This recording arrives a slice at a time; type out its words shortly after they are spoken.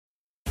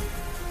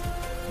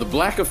The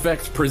Black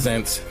Effect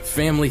presents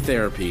Family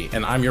Therapy,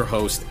 and I'm your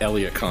host,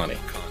 Elliot Connie.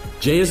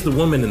 Jay is the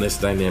woman in this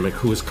dynamic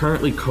who is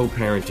currently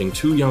co-parenting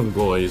 2 young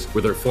boys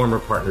with her former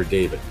partner,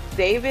 David.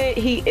 David,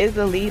 he is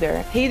a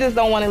leader. He just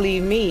don't want to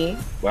leave me.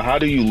 But how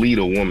do you lead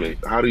a woman?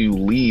 How do you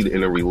lead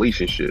in a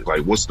relationship?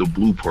 Like, what's the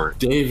blueprint?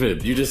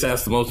 David, you just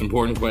asked the most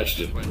important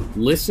question.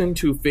 Listen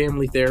to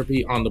Family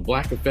Therapy on the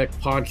Black Effect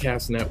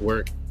Podcast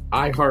Network,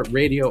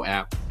 iHeartRadio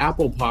app,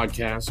 Apple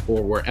Podcasts,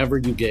 or wherever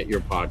you get your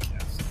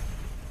podcasts.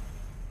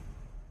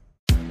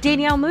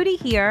 Danielle Moody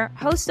here,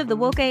 host of the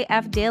Woke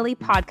AF Daily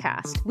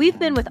podcast. We've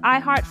been with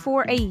iHeart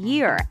for a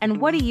year, and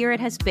what a year it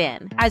has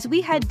been. As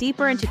we head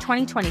deeper into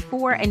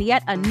 2024 and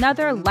yet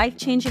another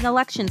life-changing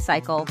election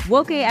cycle,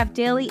 Woke AF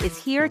Daily is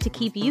here to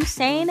keep you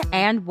sane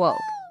and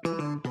woke.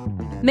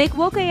 Make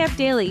Woke AF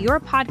Daily your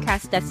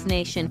podcast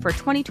destination for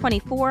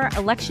 2024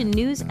 election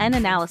news and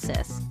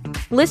analysis.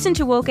 Listen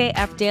to Woke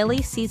AF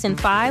Daily Season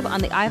 5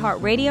 on the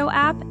iHeartRadio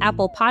app,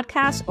 Apple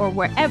Podcasts, or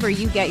wherever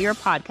you get your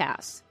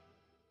podcasts.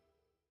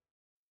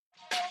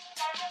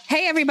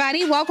 Hey,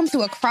 everybody. Welcome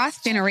to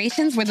Across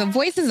Generations, where the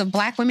voices of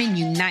Black women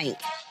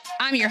unite.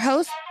 I'm your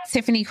host,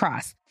 Tiffany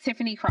Cross.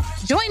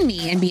 Join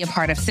me and be a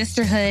part of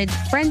sisterhood,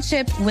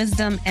 friendship,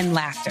 wisdom, and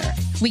laughter.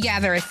 We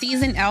gather a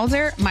seasoned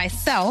elder,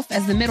 myself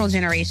as the middle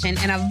generation,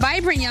 and a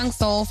vibrant young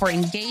soul for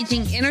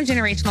engaging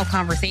intergenerational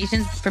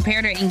conversations.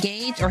 Prepare to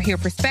engage or hear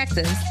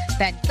perspectives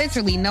that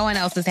literally no one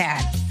else has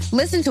had.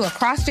 Listen to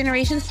Across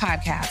Generations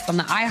podcast on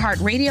the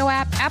iHeartRadio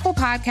app, Apple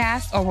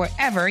Podcasts, or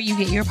wherever you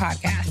get your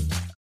podcasts.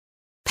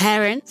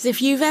 Parents,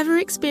 if you've ever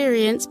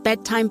experienced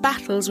bedtime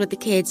battles with the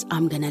kids,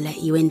 I'm going to let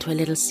you into a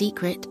little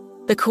secret.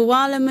 The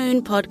Koala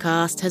Moon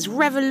podcast has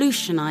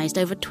revolutionized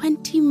over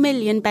 20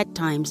 million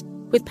bedtimes,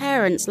 with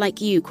parents like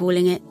you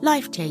calling it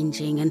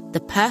life-changing and the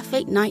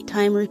perfect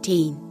nighttime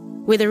routine.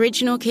 With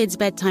original kids'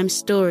 bedtime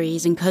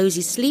stories and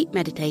cozy sleep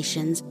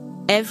meditations,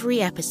 every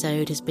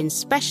episode has been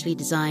specially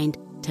designed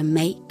to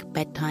make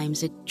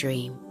bedtimes a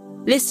dream.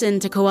 Listen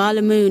to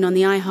Koala Moon on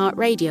the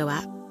iHeartRadio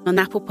app, on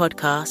Apple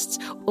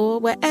Podcasts, or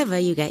wherever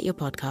you get your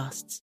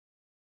podcasts.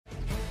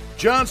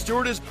 Jon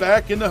Stewart is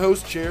back in the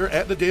host chair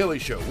at The Daily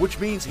Show, which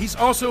means he's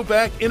also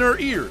back in our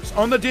ears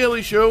on The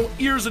Daily Show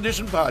Ears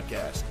Edition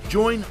podcast.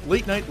 Join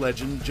late-night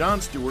legend Jon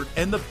Stewart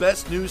and the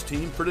best news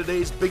team for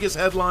today's biggest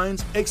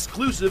headlines,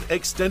 exclusive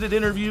extended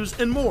interviews,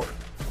 and more.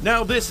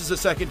 Now this is a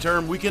second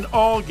term we can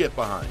all get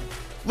behind.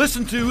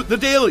 Listen to The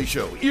Daily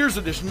Show Ears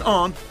Edition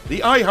on the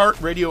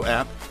iHeartRadio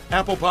app,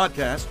 Apple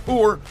Podcasts,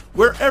 or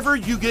wherever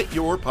you get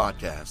your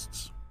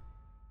podcasts.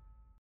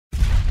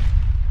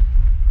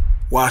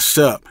 What's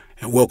up?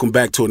 And welcome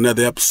back to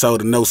another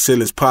episode of No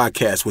Ceilings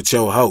Podcast with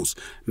your host.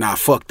 Nah,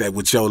 fuck that,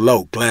 with your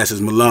low,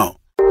 Glasses Malone.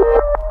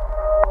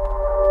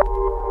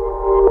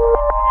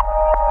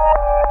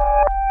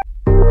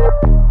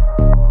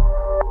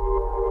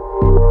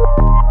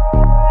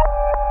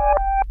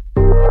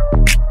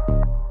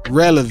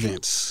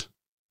 Relevance.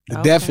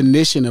 The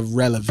definition of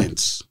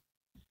relevance.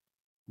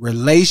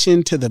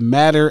 Relation to the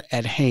matter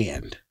at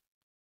hand.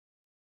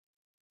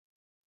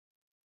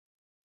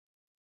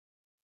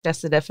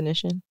 That's the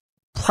definition.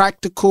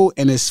 Practical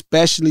and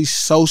especially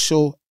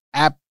social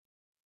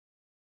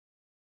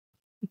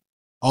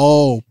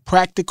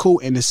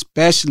practical and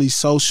especially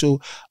social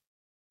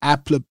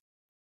applicable.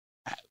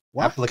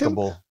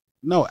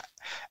 No,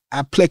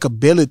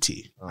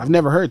 applicability. I've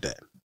never heard that.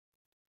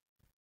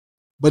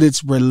 But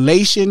it's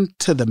relation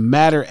to the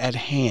matter at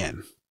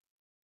hand.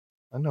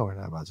 I know we're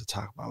not about to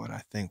talk about what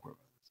I think we're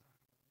about to talk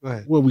about. Go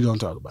ahead. What are we going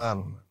to talk about? I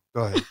don't know.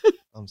 Go ahead.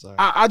 I'm sorry.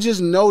 I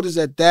just noticed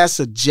that that's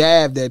a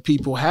jab that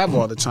people have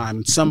all the time,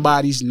 and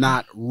somebody's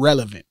not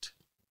relevant.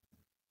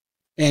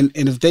 And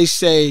if they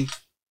say,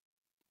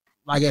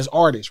 like as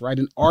artists, right?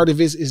 An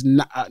artivist is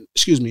not,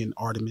 an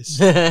Artemis.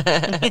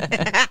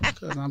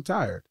 Because I'm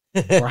tired.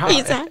 Or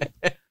high.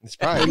 It's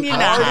probably You're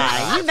not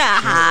high. You're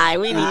not high.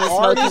 We didn't even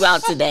smoke you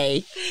out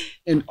today.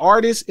 An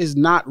artist is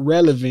not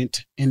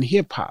relevant in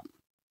hip hop.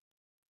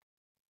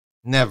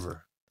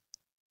 Never.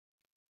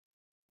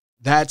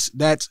 That's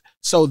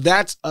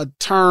a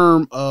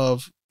term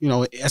of,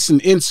 it's an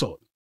insult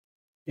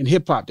in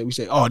hip hop that we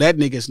say, oh, that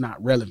nigga's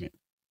not relevant.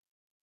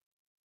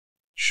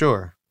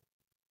 Sure.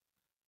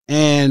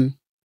 And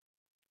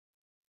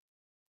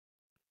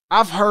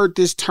I've heard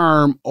this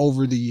term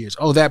over the years.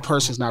 Oh, that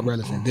person's not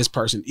relevant. This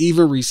person,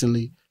 even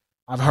recently,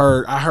 I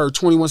heard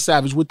 21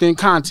 Savage within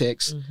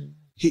context.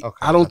 Mm-hmm.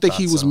 I don't think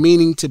he was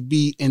meaning to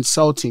be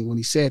insulting when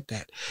he said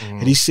that. Mm-hmm.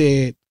 And he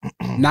said,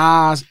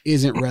 Nas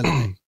isn't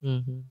relevant.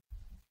 Mm-hmm.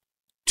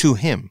 To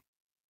him.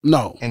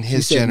 No. And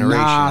his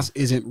generation. Nas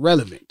isn't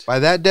relevant. By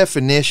that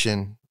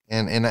definition,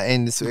 and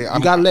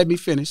you got to let me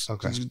finish.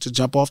 Okay. To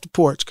jump off the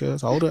porch,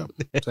 because hold up.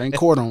 It ain't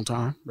court on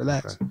time.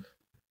 Relax. Okay.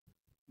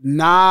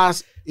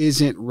 Nas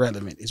isn't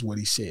relevant is what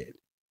he said.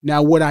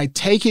 Now, what I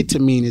take it to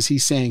mean is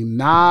he's saying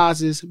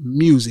Nas's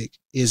music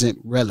isn't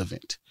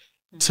relevant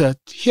to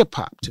hip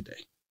hop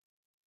today.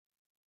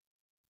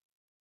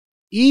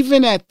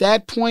 Even at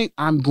that point,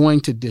 I'm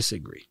going to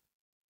disagree.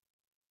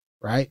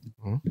 Right?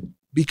 Mm-hmm.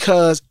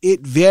 Because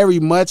it very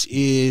much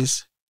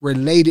is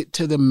related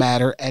to the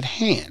matter at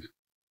hand.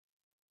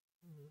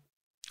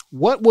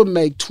 What would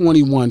make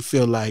 21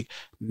 feel like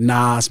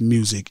Nas'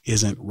 music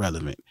isn't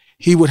relevant?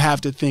 He would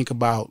have to think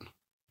about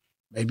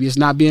maybe it's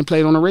not being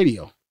played on the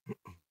radio.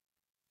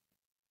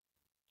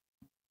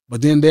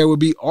 But then there would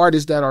be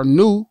artists that are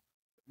new,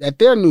 that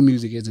their new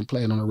music isn't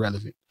played on the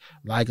relevant.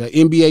 Like an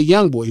NBA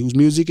Youngboy whose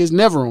music is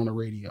never on the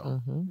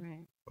radio.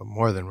 Right. But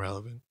more than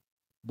relevant.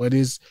 But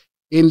is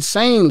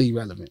insanely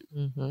relevant.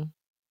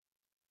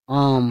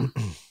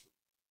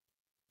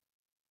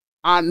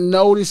 I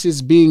notice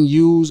it's being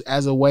used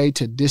as a way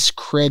to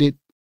discredit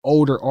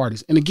older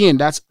artists. And again,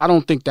 I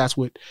don't think that's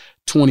what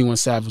 21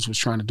 Savage was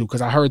trying to do,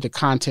 because I heard the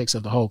context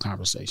of the whole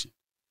conversation.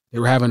 They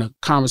were having a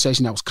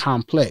conversation that was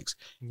complex.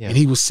 Yeah. And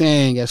he was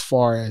saying as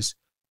far as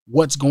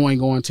what's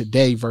going on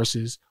today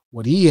versus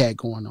what he had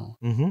going on.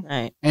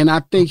 Right. And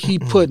I think he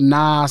put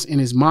Nas in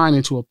his mind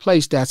into a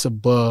place that's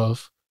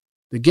above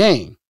the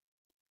game.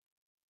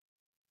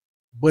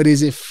 But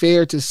is it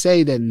fair to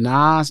say that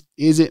Nas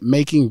isn't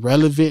making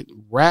relevant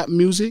rap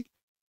music?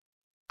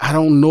 I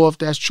don't know if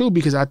that's true,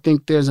 because I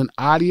think there's an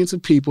audience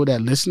of people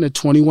that listen to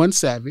 21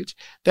 Savage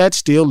that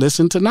still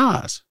listen to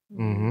Nas.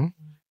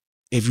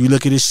 If you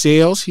look at his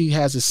sales, he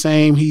has the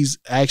same. He's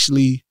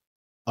actually,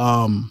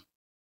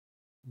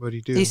 what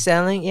he do? He's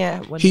selling,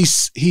 yeah.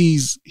 He's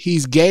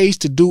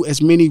gauged to do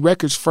as many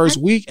records first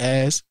week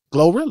as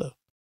Glorilla,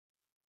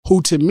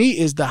 who to me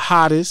is the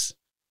hottest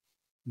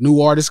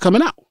new artist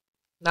coming out.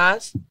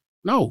 Nas?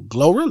 No,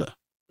 Glorilla.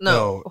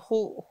 No.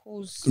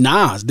 Who's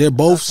Nas? They're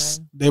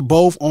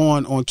both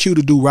on cue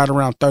to do right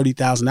around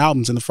 30,000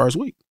 albums in the first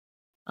week.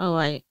 Oh,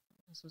 right.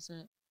 That's what's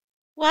up.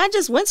 Well, I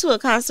just went to a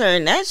concert,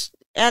 and that's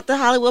at the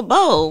Hollywood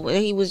Bowl.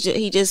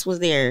 He just was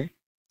there.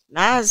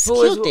 Nas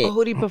killed it.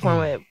 Who did he perform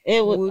with?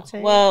 It was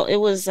Wu-Tang? Well, it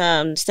was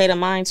State of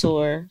Mind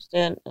tour.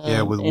 With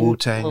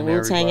Wu-Tang and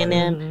Wu-Tang and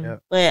them.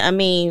 Yep. But I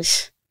mean,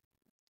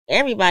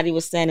 everybody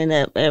was standing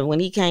up when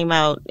he came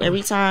out.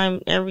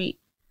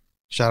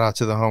 Shout out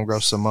to the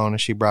homegirl Simone, and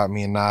she brought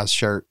me a Nas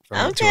shirt from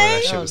the tour.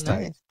 That shit was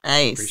tight.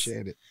 Nice.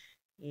 Appreciate it.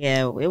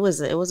 Yeah, it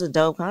was a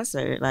dope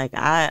concert. Like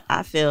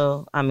I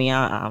feel. I mean,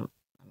 I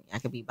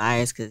could be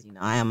biased because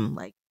I am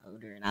like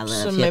older and I love.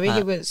 So hip-hop. maybe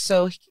he was.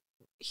 So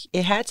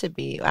it had to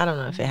be. I don't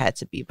know if it had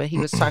to be, but he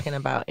was talking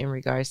about in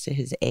regards to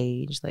his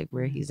age, like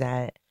where he's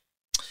at.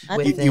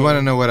 You want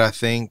to know what I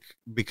think?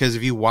 Because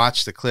if you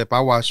watch the clip,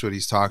 I watched what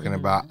he's talking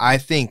about. I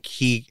think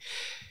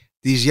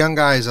these young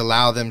guys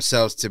allow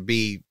themselves to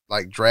be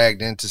like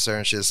dragged into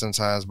certain shit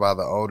sometimes by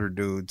the older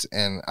dudes.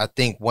 And I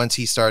think once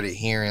he started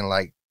hearing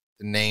like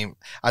the name,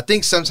 I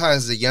think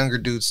sometimes the younger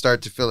dudes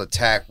start to feel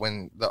attacked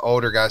when the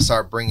older guys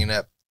start bringing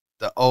up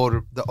the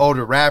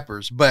older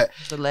rappers. But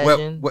the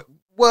legend.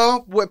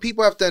 What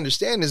people have to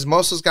understand is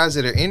most of those guys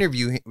that are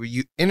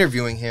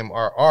interviewing him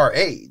are our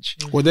age.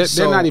 Well,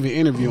 they're not even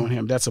interviewing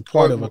him. That's a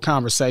part of a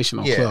conversation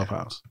on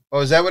Clubhouse. Oh,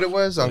 is that what it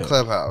was? On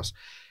Clubhouse.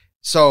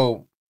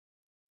 So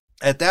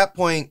at that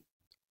point,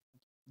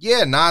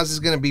 yeah, Nas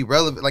is going to be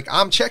relevant. Like,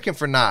 I'm checking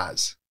for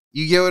Nas.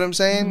 You get what I'm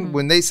saying?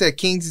 When they said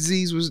King's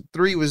Disease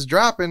 3 was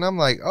dropping, I'm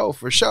like, oh,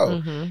 for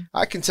sure.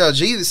 I can tell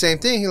G the same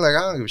thing. He's like,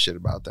 I don't give a shit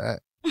about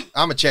that.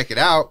 I'm going to check it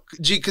out.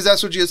 G, because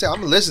that's what you said. I'm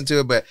going to listen to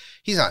it, but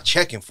he's not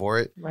checking for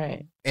it.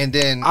 Right. And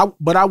then...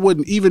 I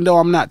wouldn't, even though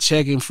I'm not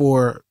checking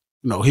for,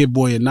 Hit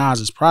Boy and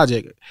Nas's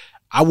project,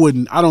 I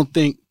don't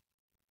think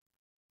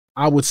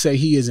I would say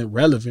he isn't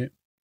relevant.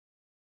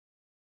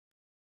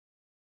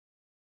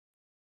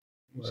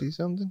 You see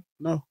something?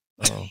 No.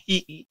 Oh.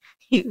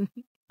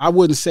 I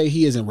wouldn't say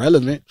he isn't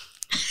relevant.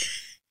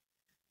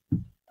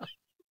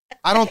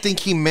 I don't think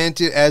he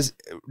meant it as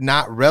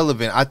not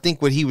relevant. I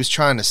think what he was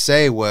trying to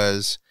say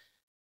was,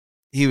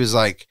 he was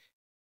like,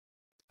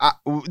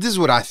 this is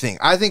what I think.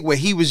 I think what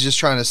he was just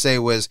trying to say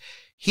was,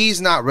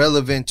 he's not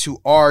relevant to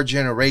our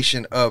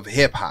generation of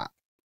hip hop.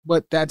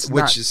 But that's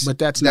not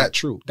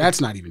true. That's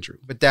not even true.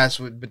 But that's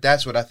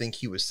what I think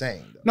he was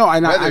saying, though. No,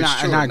 and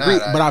I agree.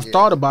 But I've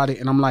thought about it,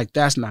 and I'm like,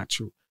 that's not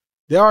true.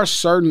 There are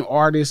certain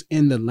artists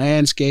in the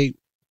landscape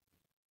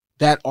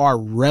that are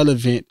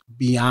relevant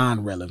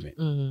beyond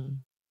relevant,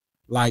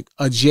 like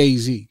a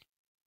Jay-Z.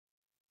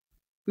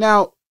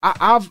 Now,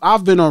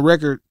 I've been on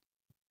record.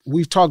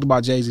 We've talked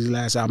about Jay-Z's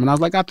last album, and I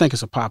was like, I think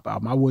it's a pop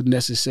album. I wouldn't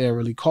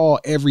necessarily call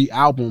every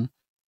album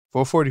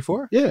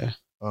 444. Yeah.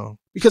 Oh.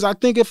 Because I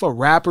think if a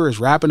rapper is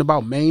rapping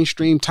about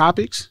mainstream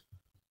topics.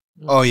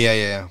 Oh, yeah.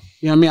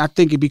 You know what I mean? I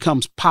think it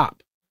becomes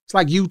pop. It's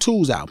like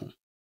U2's album.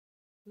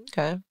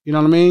 Okay. You know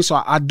what I mean?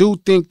 So I do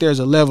think there's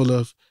a level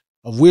of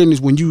weirdness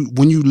when you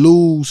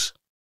lose,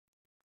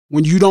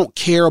 when you don't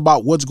care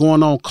about what's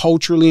going on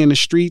culturally in the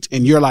streets,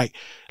 and you're like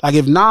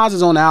if Nas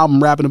is on the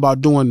album rapping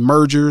about doing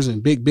mergers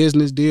and big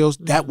business deals,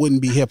 that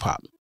wouldn't be hip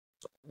hop.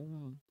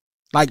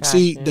 Like,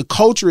 see, the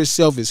culture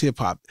itself is hip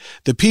hop.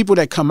 The people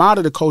that come out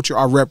of the culture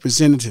are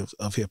representatives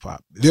of hip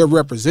hop. They're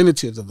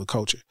representatives of the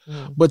culture.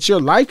 But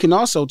your life can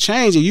also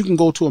change, and you can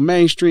go to a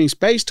mainstream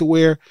space to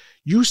where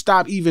you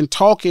stop even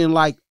talking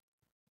like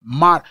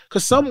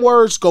because some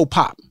words go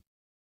pop.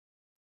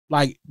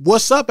 Like,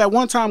 what's up at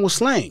one time was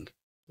slang.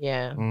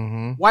 Yeah.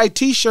 White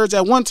T-shirts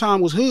at one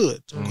time was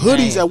hood.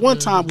 Hoodies at one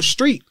time was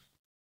street.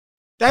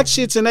 That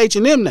shit's in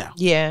H&M now.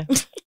 Yeah.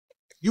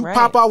 You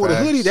pop out with a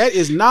hoodie, that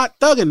is not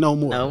thugging no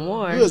more. No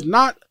more. You is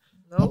not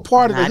a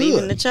part of the hood. Not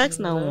even the Chucks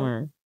no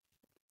more.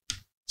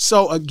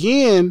 So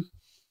again,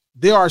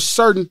 there are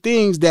certain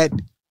things that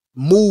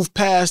move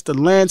past the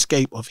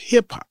landscape of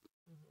hip hop.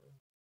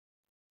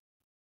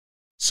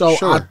 So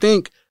I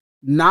think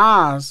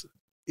Nas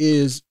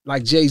is,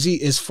 like Jay-Z,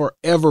 is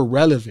forever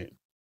relevant.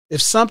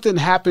 If something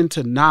happened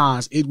to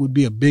Nas, it would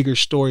be a bigger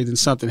story than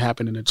something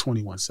happening to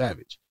 21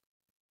 Savage.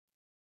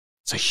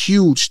 It's a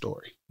huge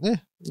story. Yeah.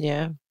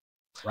 Yeah.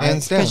 Right?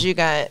 Because you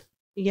got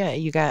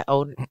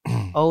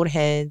old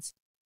heads.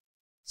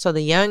 So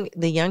the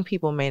young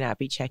people may not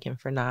be checking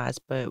for Nas,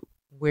 but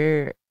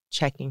we're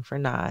checking for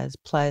Nas.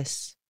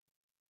 Plus,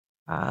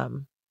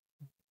 some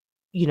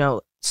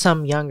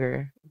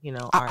younger,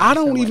 I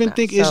don't even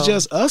think it's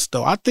just us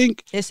though. I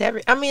think it's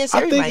everybody.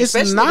 I think it's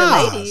especially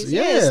Nas. the ladies.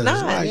 Yeah, it's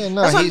Nas.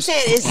 That's what I'm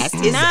saying. It's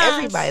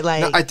everybody.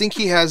 Like, no, I think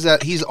he has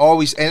that. He's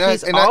always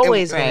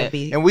always going to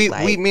be. And me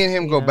and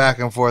him go back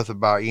and forth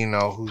about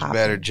who's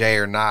better, Jay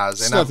or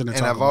Nas. And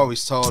I've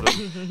always told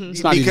him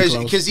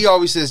because he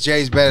always says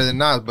Jay's better than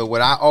Nas. But what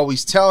I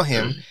always tell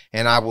him,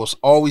 and I will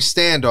always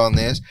stand on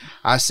this,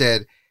 I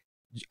said,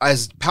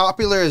 as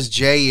popular as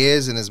Jay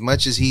is, and as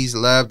much as he's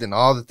loved and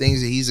all the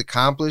things that he's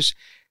accomplished,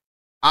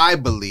 I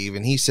believe,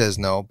 and he says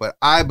no, but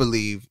I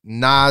believe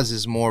Nas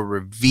is more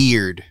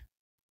revered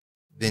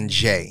than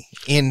Jay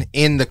in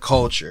the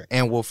culture,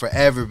 and will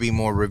forever be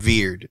more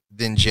revered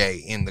than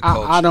Jay in the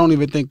culture. I don't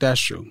even think that's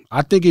true.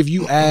 I think if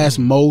you ask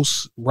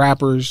most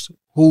rappers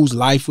whose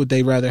life would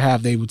they rather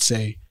have, they would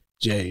say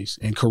Jay's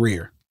and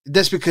career.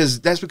 That's because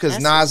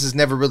Nas has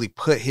never really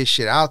put his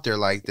shit out there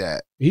like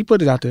that. He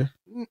put it out there.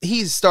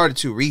 He's started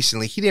to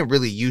recently. He didn't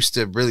really used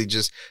to really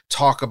just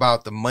talk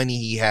about the money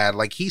he had.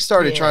 Like he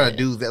started trying to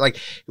do that. Like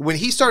when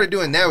he started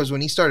doing that was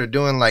when he started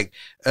doing like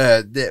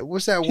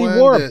what's that one? He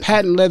wore a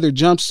patent leather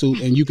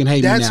jumpsuit, and you can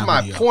hate me now. That's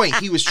my point.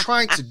 He was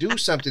trying to do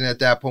something at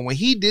that point. When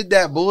he did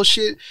that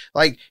bullshit,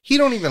 like he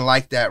don't even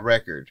like that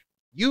record.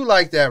 You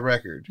like that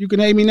record. You Can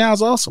Hate Me Now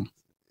is awesome.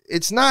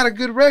 It's not a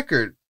good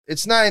record.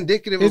 It's not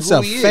indicative of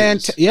who he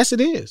is. Yes, it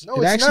is. No,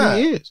 it it's actually not.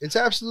 is. It's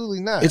absolutely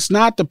not. It's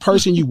not the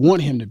person you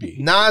want him to be.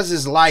 Nas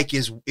is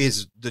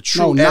the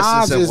true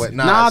essence of what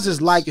Nas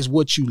is like is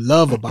what you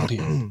love about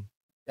him.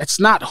 That's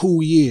not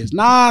who he is.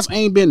 Nas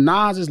ain't been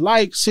Nas is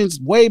like since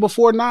way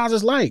before Nas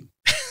is like.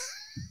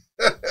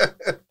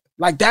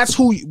 Like that's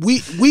who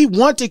we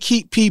want to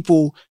keep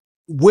people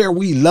where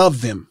we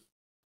love them.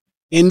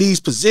 In these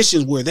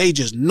positions where they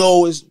just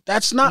know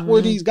that's not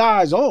where these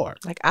guys are.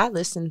 Like I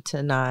listened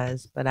to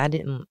Nas, but I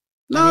didn't.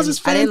 Nas is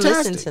fantastic.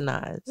 I didn't listen to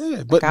Nas.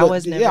 Yeah, but I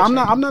was never. I'm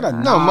not a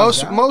Nas. No,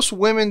 guy. most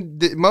women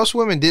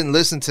didn't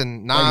listen to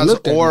Nas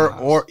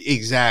or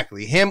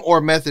exactly him or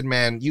Method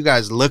Man. You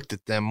guys looked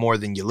at them more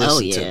than you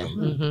listened to them.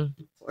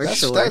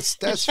 Mm-hmm.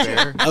 That's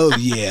fair. Oh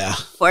yeah,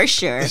 for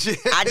sure.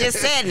 I just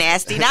said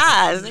nasty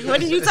Nas.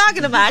 What are you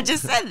talking about? I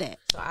just said that.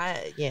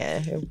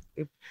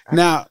 So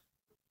now.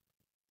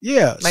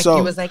 Yeah, like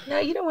he was like, no,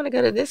 you don't want to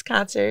go to this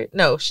concert.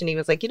 No, Shani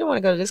was like, you don't want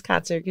to go to this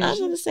concert. I was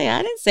going to say,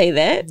 I didn't say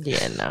that.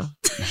 Yeah, no.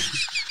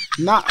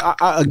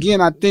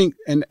 I think,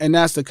 and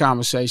that's the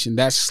conversation.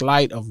 That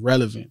slight of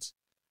relevance.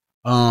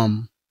 There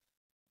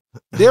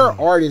are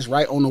artists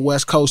right on the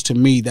West Coast to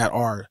me that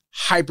are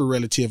hyper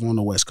relative on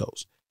the West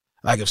Coast.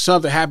 Like if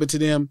something happened to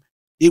them,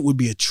 it would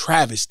be a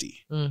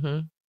travesty. Mm-hmm.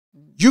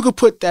 You could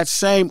put that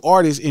same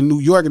artist in New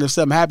York, and if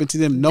something happened to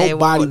them,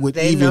 nobody would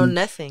even know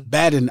nothing.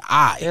 Bat an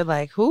eye. They're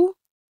like, who?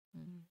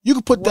 You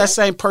could put that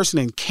same person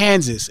in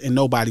Kansas and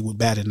nobody would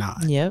bat an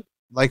eye. Yep.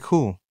 Like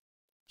who?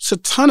 It's a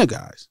ton of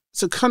guys.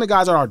 It's a ton of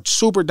guys that are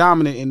super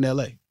dominant in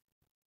LA.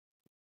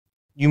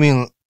 You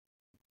mean,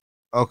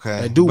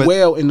 okay. That do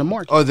well in the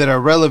market. Oh, that are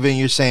relevant,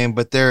 you're saying,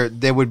 but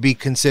they would be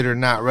considered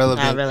not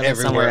relevant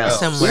everywhere else.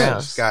 Somewhere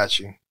else. Got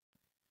you.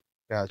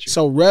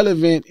 So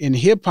relevant in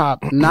hip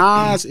hop,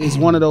 Nas is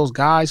one of those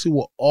guys who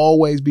will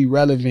always be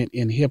relevant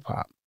in hip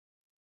hop.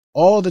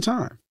 All the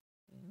time.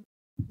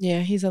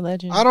 Yeah, he's a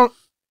legend.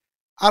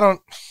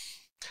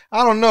 I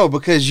don't know,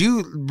 because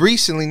you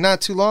recently, not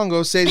too long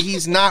ago, said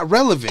he's not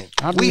relevant.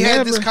 We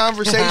had this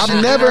conversation.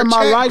 I've never in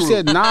my life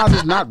said Nas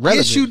is not relevant.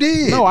 Yes, you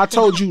did. No, I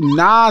told you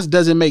Nas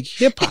doesn't make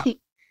hip hop.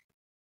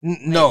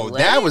 No,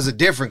 that was a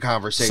different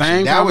conversation.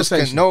 Same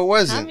conversation. No, it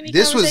wasn't.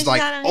 This was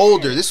like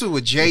older. This was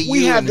with J.U.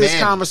 We have this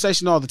Manny.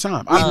 conversation all the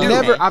time.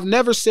 I've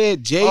never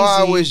said Jay-Z.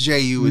 Oh, I wish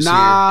J.U. was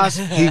Nas,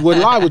 here. he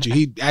wouldn't lie with you.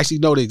 He actually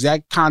know the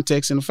exact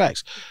context and the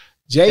facts.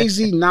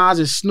 Jay-Z, Nas,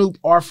 and Snoop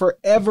are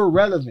forever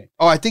relevant.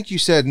 Oh, I think you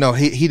said no.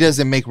 He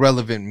doesn't make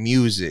relevant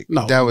music.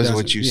 No, that was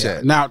what you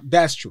said. Now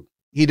that's true.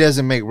 He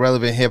doesn't make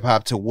relevant hip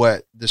hop to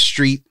what the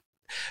street.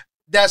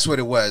 That's what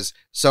it was.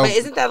 So, but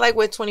isn't that like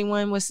what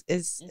 21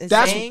 is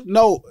that's saying?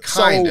 No,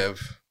 kind of.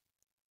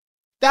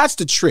 That's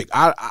the trick.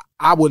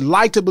 I would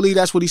like to believe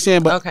that's what he's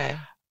saying, but okay.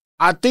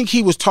 I think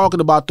he was talking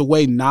about the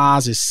way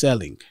Nas is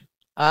selling.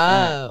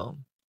 Oh,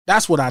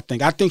 that's what I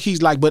think. I think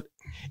he's like, but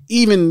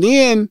even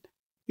then.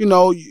 you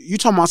know, you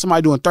talking about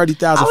somebody doing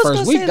 30,000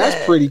 first week.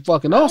 That's pretty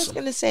fucking awesome. I was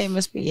gonna say it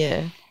must be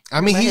I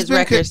mean, he's his been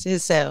records,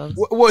 his sales.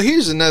 Well,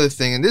 here's another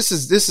thing, and this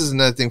is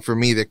another thing for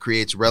me that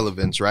creates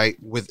relevance, right?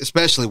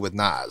 Especially with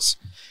Nas,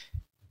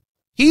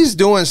 he's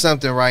doing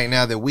something right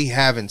now that we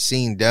haven't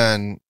seen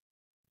done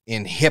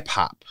in hip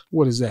hop.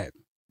 What is that?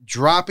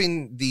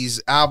 Dropping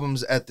these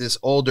albums at this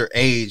older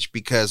age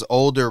because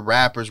older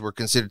rappers were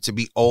considered to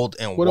be old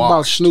and What washed.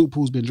 about Snoop,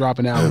 who's been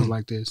dropping albums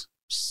like this?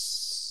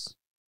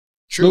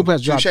 True. Snoop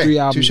has dropped 3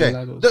 albums.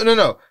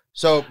 No.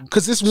 So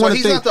because this so one of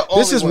he's the not the things.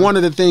 This only is one. one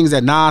of the things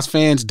that Nas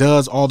fans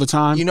does all the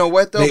time. You know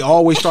what though? They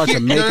always start to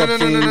make up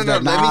things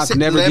that Let me Nas say-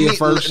 never let did me-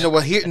 first.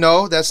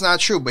 No, that's not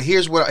true. But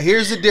here's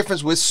the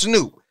difference with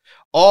Snoop.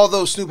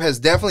 Although Snoop has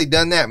definitely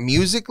done that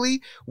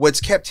musically, what's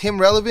kept him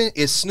relevant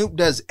is Snoop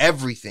does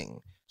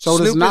everything. So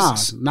Snoop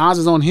does Nas. Nas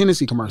is on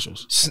Hennessy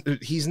commercials.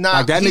 He's not.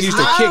 Like that nigga he's used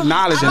to not- kick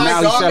knowledge, and My now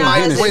he's daughter-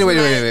 selling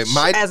Hennessy.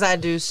 Wait. As I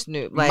do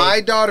Snoop. Like,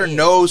 My daughter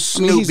knows I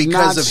mean, Snoop he's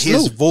because not of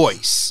his Snoop.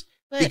 voice.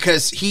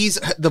 Because he's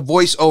the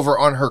voiceover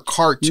on her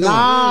cartoon.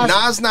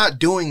 Nas not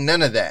doing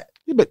none of that.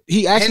 Yeah, but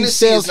he actually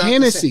Hennessy sells is not the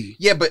Hennessy. same.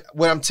 Yeah, but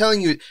what I'm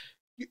telling you,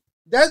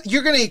 that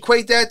you're gonna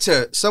equate that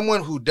to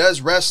someone who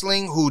does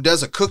wrestling, who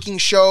does a cooking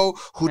show,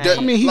 who does.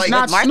 I mean, he's like,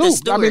 not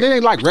Snoop. I mean, it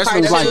ain't like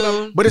wrestling,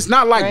 like, but it's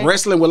not like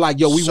wrestling with like,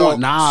 yo, we want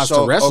Nas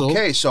to wrestle.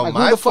 Okay, so like,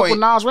 my who the fuck point. would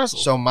Nas wrestle?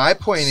 So my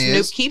point Snoop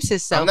is, keeps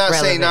himself I'm not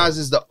saying relevant. Nas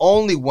is the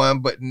only one,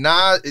 but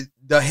Nas,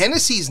 the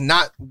Hennessy's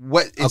not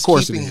what is Of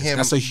course keeping it is. him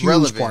That's a huge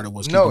relevant. part of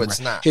what's No, keeping it's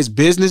him not. His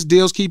business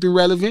deals keep him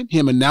relevant.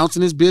 Him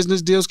announcing his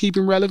business deals keep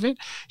him relevant.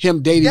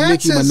 Him dating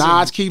That's Nicki a-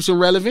 Minaj keeps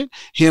him relevant.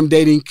 Him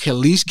dating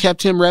Khalees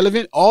kept him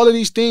relevant. All of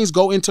these things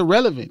go into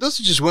relevance. Those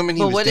are just women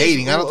he But was what is-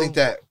 dating. I don't think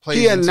that plays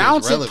He into his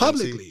announced it relevancy.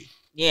 publicly.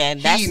 Yeah,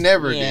 that's, He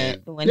never yeah,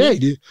 did. when Yeah, he- he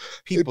did.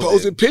 People They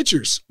posted did.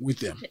 pictures with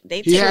them.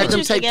 They He took had them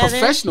pictures take together.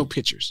 professional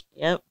pictures.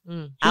 Yep.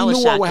 He I was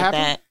knew shocked what at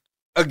happened. that.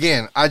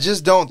 Again, I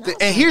just don't.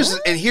 And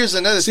here's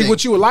another See, thing.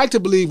 what you would like to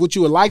believe, what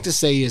you would like to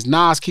say is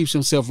Nas keeps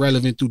himself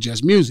relevant through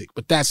just music,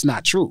 but that's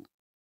not true.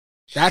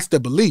 That's the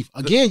belief.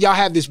 Again, y'all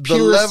have this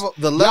purist.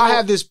 Y'all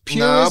have this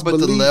purist but the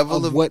belief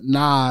level of what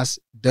Nas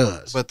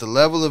does. But the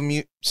level of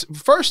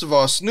first of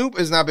all, Snoop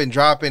has not been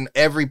dropping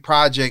every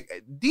project.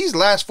 These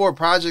last 4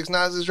 projects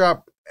Nas has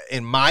dropped,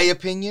 in my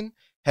opinion,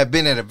 have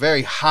been at a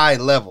very high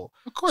level.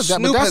 Of course,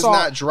 Snoop but that's has all,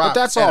 not dropped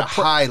but that's at all a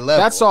high level.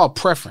 That's all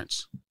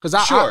preference.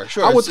 Because Sure,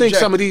 I would it's think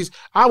some of subjective. these,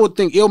 I would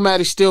think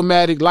Illmatic,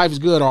 Stillmatic, Life is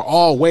Good are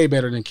all way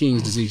better than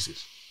King's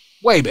Diseases.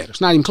 Way better.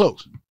 It's not even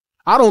close.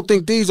 I don't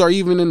think these are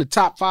even in the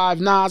top 5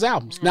 Nas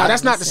albums. Now,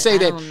 that's not to say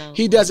that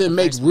he doesn't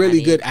make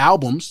really good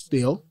albums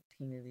still.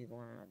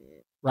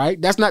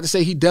 Right? That's not to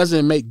say he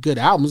doesn't make good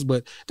albums,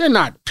 but they're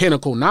not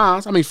pinnacle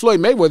Nas. I mean,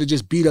 Floyd Mayweather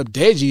just beat up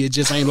Deji. It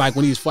just ain't like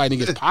when he was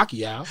fighting against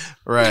Pacquiao.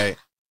 Right.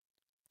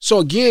 So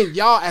again,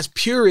 y'all as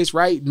purists,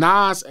 right?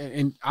 Nas,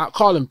 and I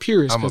call them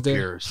purists I'm a because they're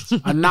purist.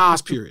 a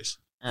Nas purist.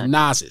 A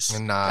Nasis.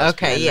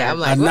 Okay, yeah, I'm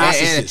like, a what?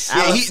 narcissist.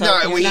 Yeah, he,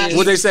 no, when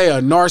What they say,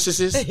 a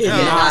narcissist? Yeah,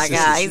 A my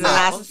God, he's a No,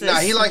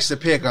 narcissist. he likes to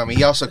pick on me.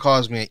 He also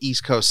calls me an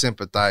East Coast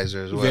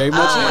sympathizer as well. Very much.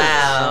 Oh, so.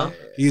 wow.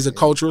 He's a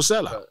cultural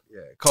sellout. Yeah,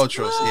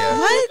 cultural. Yeah.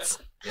 What?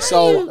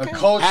 So A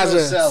cultural as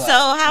a sellout. So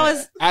how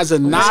is as a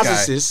guy.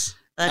 narcissist,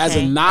 as a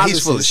Okay. narcissist,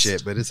 He's full of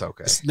shit, but it's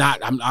okay. It's not.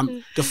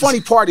 I'm. The funny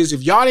part is,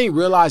 if y'all didn't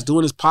realize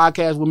doing this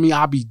podcast with me,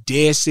 I'll be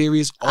dead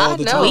serious all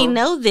the time. we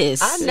know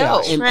this? I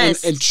know.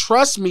 And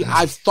trust me,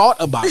 I've thought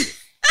about it.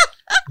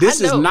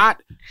 This is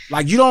not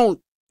like you don't.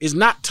 It's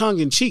not tongue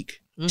in cheek.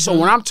 So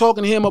when I'm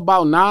talking to him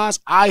about Nas,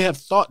 I have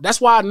thought.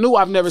 That's why I knew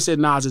I've never said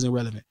Nas isn't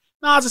relevant.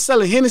 Nas is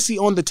selling Hennessy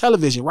on the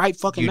television right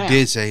fucking You now.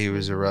 did say he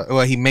was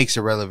well, he makes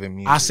irrelevant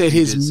music. I said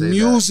You did his say that.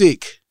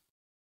 music,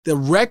 the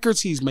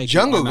records he's making.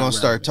 Jungle are not gonna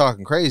start relevant.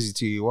 talking crazy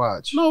till you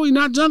watch. No, he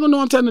not Jungle. No,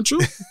 I'm telling the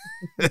truth.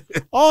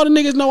 All the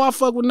niggas know I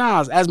fuck with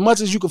Nas. As much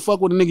as you can fuck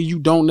with a nigga you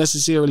don't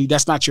necessarily,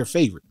 that's not your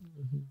favorite.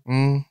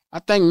 Mm. I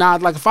think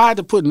Nas, like if I had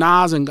to put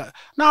Nas and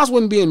Nas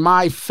wouldn't be in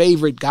my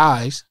favorite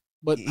guys,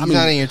 but He's I mean,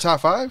 not in your top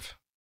 5?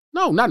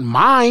 no, not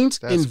mine.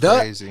 That's in the,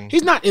 crazy.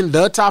 he's not in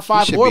the top He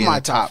 5 should or be my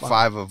in the top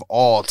 5 of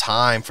all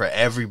time for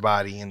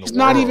everybody in the He's world.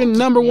 not even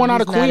number 1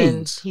 out of He's not in-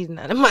 Queens. He's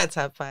not in my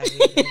top 5.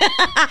 either.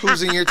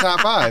 Who's in your top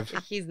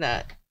 5? He's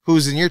not.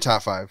 Who's in your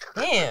top 5?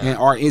 Damn. And,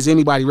 or is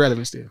anybody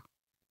relevant still?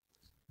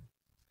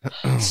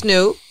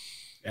 Snoop.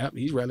 Yep,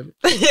 he's relevant.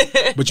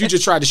 But you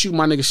just tried to shoot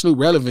my nigga Snoop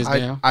relevance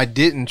down. I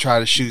didn't try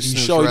to shoot You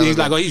Snoop's showed he's relevant.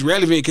 like, oh, he's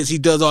relevant because he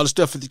does all the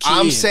stuff for the kids.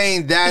 I'm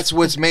saying that's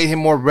what's made him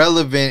more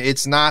relevant.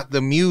 It's not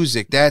the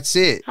music. That's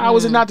it. How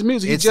is it not the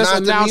music? He It's just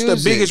not the announced the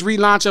music. biggest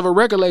relaunch of a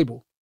record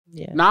label.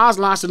 Yeah. Nas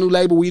launched a new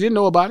label. We didn't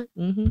know about it.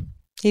 Mm-hmm.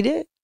 He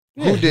did.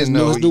 Who didn't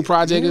know his new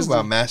project you knew is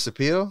about Mass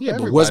Appeal? Yeah,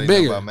 but Everybody what's knew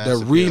bigger, about Mass the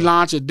Appeal.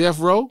 relaunch of Death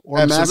Row or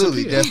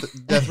Absolutely, Mass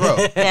Appeal? Death Row.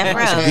 Death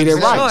Row. Get it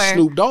right, Sure.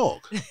 Snoop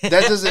Dogg.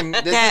 That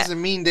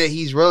doesn't mean that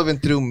he's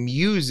relevant through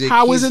music.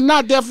 How is it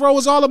not? Death Row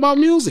is all about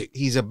music.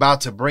 He's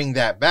about to bring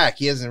that back.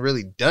 He hasn't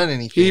really done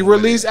anything. He with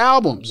released it.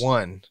 albums.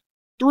 1,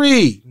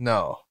 3.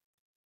 no.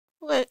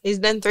 What? He's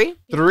done 3?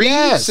 3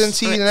 Yes. since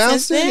he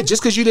announced Since then? it?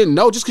 Just because you didn't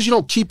know, just because you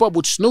don't keep up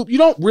with Snoop, you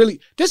don't really.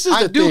 This is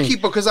I the do thing.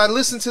 keep up because I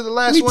listened to the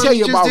last Let me one tell he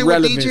you just about did with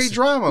relevance. DJ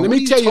Drama. Let What me are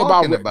you tell you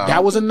talking about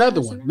that was another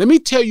one. Let me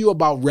tell you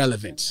about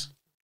relevance.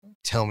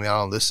 Tell me I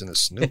don't listen to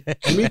Snoop.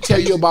 Let me tell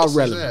you about What's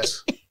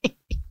relevance.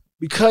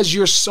 Because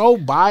you're so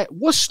biased.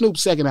 What's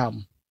Snoop's second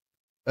album?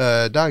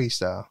 Doggy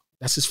Style.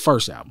 That's his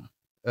first album.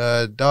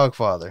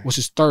 Dogfather. What's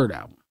his third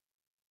album?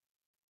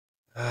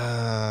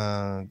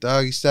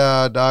 Doggy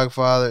Style,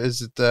 Dogfather.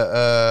 Is it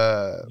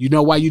the You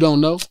know why you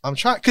don't know? I'm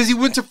trying because he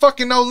went to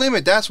fucking No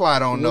Limit. That's why I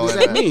don't know. What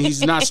does that mean?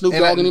 He's not Snoop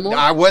And Dogg anymore?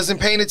 I wasn't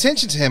paying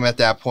attention to him at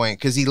that point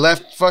because he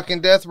left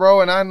fucking Death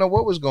Row and I didn't know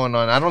what was going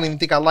on. I don't even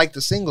think I liked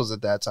the singles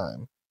at that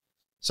time.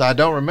 So I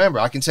don't remember.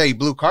 I can tell you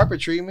Blue Carpet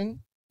Treatment.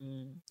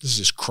 This is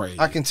just crazy.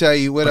 I can tell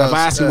you what But else. if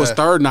I ask you what's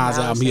third Nas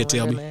album, he'll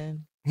tell me.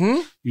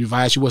 If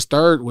I ask you what's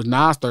third, was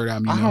Nas' third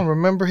album? You I know. don't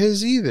remember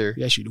his either.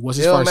 Yes, you do. What's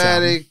his first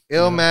album?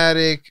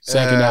 Illmatic.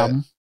 Second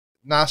album.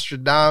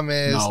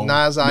 Nostradamus. No.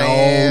 Nas I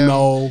Am.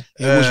 No,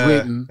 it was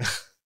written.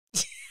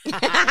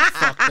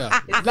 Fucked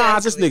up.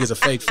 Nas, this nigga's a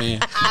fake fan.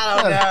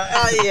 I don't know.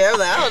 Oh, yeah.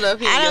 I don't know if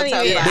he's going to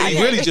talk about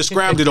He really just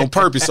scrambled it on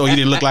purpose so he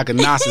didn't look like a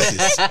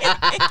narcissist.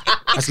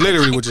 That's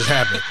literally what just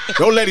happened.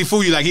 Don't let him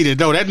fool you like he didn't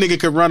know. That nigga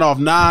could run off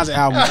Nas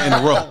albums in a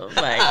row. Oh,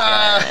 my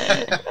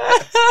God.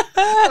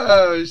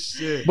 Oh,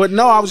 shit. But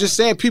no, I was just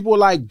saying people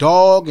like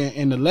Dog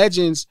and the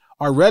Legends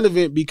are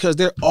relevant because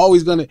they're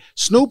always going to...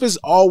 Snoop is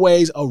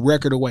always a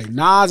record away.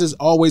 Nas is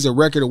always a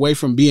record away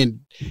from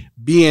being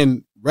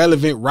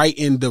relevant right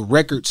in the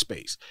record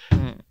space.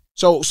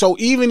 So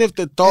even if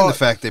the thought... And the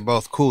fact they're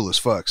both cool as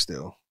fuck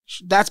still.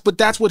 That's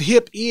what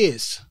hip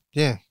is.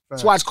 Yeah.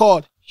 That's why it's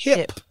called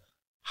hip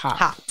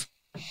hop.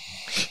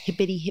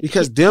 Hippity hip.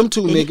 Because them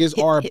two niggas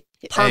are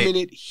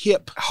permanent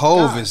hip.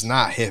 Hove guys. is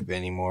not hip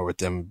anymore with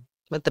them.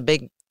 With the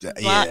big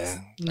Yeah.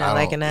 Not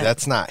liking that.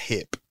 That's not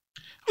hip.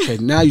 Okay,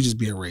 now you just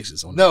being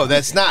racist on No,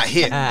 that's not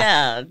hip.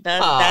 No,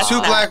 that's Two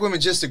not. black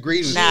women just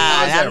agreed with Nah, you.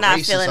 How is I'm not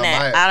racist feeling on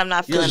that. my- I'm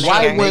not feeling Because that.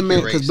 white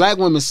women, because black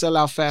women sell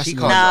out faster. She than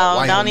called you a No,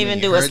 white don't woman. even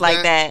You do us heard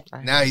like that.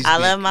 Now he's I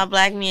love my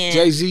black men.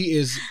 Jay-Z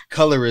is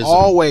colorism.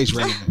 always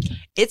relevant.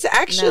 It's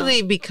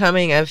actually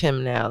becoming of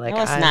him now. Like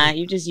No, it's not.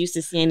 You just used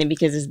to seeing it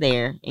because it's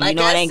there, and Like you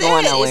know I it ain't said,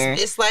 going nowhere.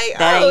 It's like,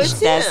 That oh, ain't- it's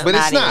that's him. But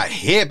it's not not it.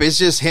 hip. It's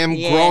just him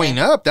Yeah. growing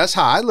up. That's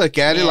how I look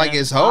at it. Yeah. Like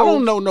it's I Hove.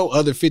 don't know no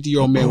other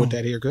 50-year-old man with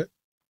that haircut.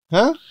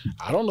 Huh?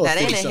 I don't know. That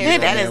ain't a 50-something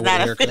haircut. That man is with not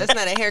a haircut. That's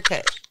not a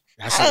haircut.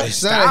 That's not his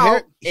It's not a style.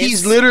 hair.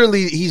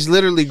 He's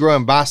literally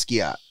growing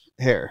Basquiat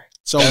hair.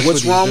 So That's what's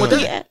what he's wrong with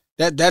doing.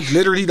 that? That's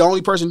literally the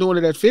only person doing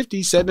it at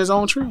 50, setting his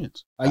own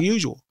trends, like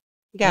usual.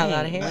 He got a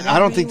lot of hair. I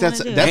don't think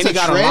that's And a he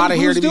got a trend. lot of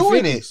hair Who's to be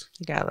doing 50s. it.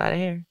 He got a lot of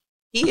hair.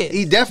 He is.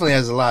 He definitely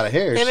has a lot of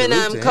hair. Him and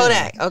Salute to him.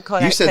 Kodak. Oh,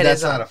 Kodak. You said cut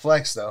that's his not off. a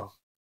flex though.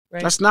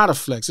 Right. That's not a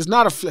flex. It's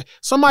not a flex.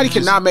 Somebody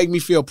cannot make me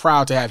feel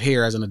proud to have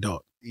hair as an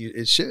adult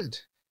It should.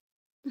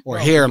 or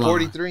Bro, hairline.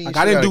 43, Like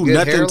you I didn't still do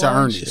got a good nothing to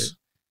hairline? earn Shit. this.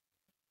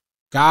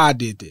 God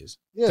did this.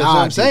 Yeah, that's what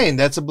God I'm did. saying.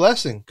 That's a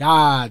blessing.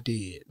 God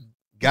did.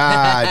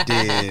 God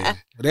did.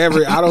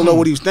 Whatever. I don't know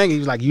what he was thinking. He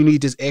was like, you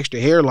need this extra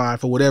hairline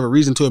for whatever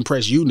reason to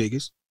impress you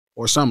niggas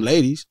or some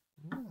ladies.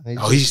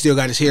 Oh, he still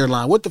got his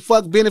hairline. What the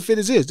fuck benefit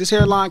is this? This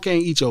hairline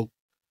can't eat your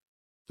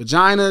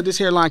vagina. This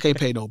hairline can't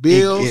pay no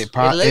bills. It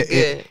probably, look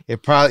good.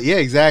 it probably, yeah,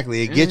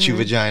 exactly. It gets you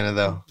vagina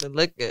though. It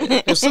look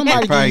good. If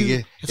somebody It probably give you,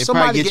 get, if it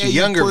somebody probably gets you gave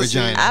younger pussy-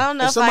 vagina. I don't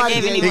know If if I somebody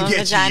gave gave- anyone It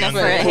gets you vagina younger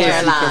for a pussy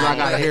hairline. because I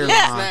got a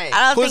hairline.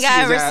 I don't think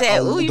I ever is at said,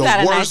 "Ooh, you the got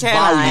a nice worst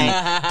hairline."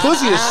 value.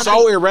 Pussy is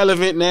so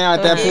irrelevant now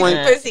at that Give point.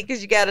 you pussy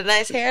because you got a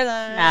nice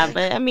hairline. Nah,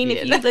 but I mean,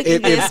 if you looking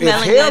If, good, if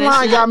smelling good, and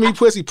hairline shit, got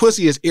me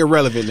pussy is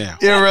irrelevant now.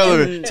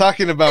 Irrelevant.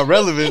 Talking about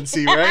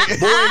relevancy, right?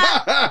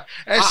 that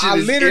shit I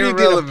is literally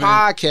irrelevant. did a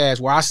podcast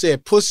where I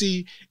said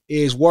pussy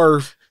is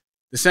worth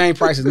the same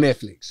price as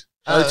Netflix,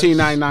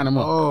 $13.99 a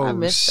month. Oh, I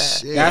missed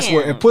that. shit. That's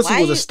where if pussy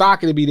Why was a you-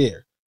 stock, it'd be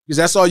there because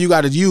that's all you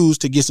got to use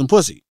to get some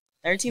pussy.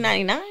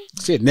 $13.99.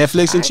 Shit,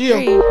 Netflix and chill.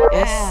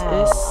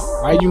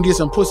 Right, you can get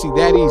some pussy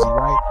that easy,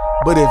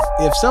 right? But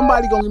if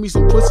somebody gonna give me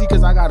some pussy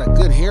because I got a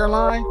good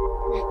hairline,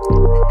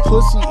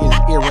 pussy is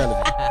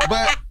irrelevant.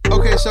 But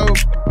okay, so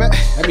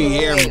I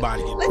mean,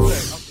 everybody get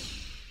pussy.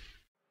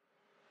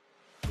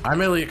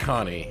 I'm Elliot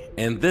Connie,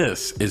 and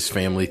this is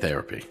Family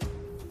Therapy.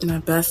 My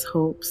best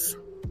hopes,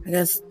 I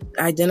guess,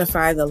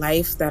 identify the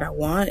life that I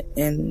want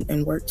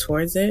and work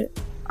towards it.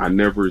 I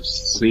never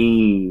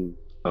seen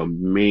a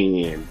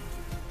man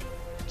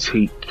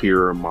take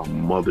care of my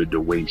mother the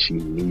way she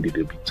needed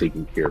to be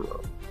taken care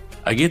of.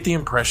 I get the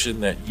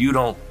impression that you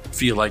don't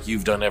feel like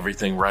you've done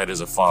everything right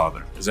as a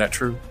father. Is that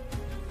true?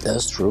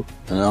 That's true,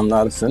 and I'm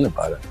not offended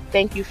by that.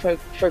 Thank you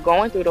for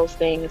going through those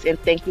things, and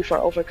thank you for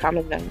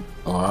overcoming them.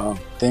 Wow.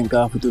 Thank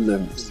God for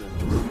deliverance.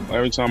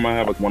 Every time I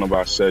have one of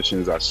our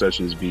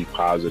sessions be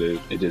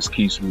positive. It just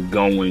keeps me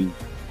going.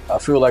 I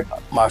feel like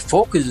my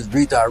focus is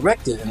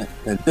redirected in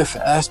a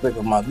different aspect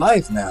of my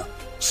life now.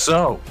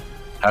 So,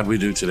 how'd we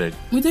do today?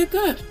 We did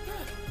good.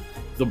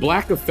 The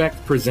Black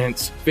Effect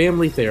presents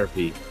Family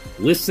Therapy.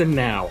 Listen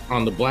now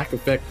on the Black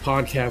Effect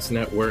Podcast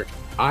Network,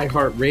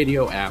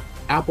 iHeartRadio app,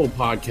 Apple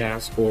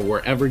Podcasts, or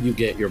wherever you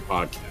get your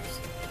podcasts.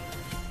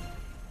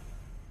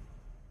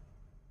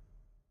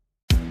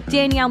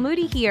 Danielle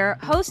Moody here,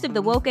 host of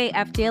the Woke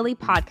AF Daily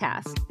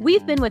podcast.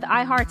 We've been with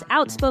iHeart's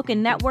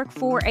Outspoken Network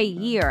for a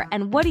year,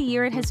 and what a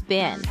year it has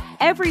been.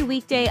 Every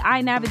weekday,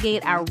 I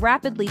navigate our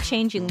rapidly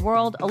changing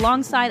world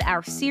alongside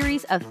our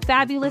series of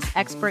fabulous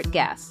expert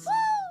guests.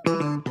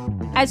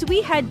 As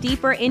we head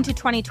deeper into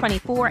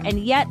 2024 and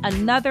yet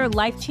another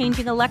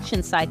life-changing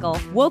election cycle,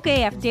 Woke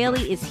AF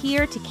Daily is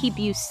here to keep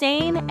you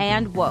sane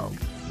and woke.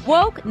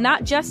 Woke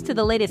not just to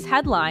the latest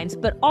headlines,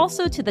 but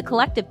also to the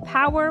collective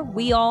power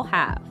we all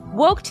have.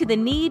 Woke to the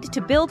need to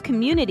build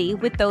community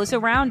with those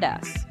around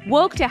us.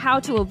 Woke to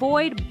how to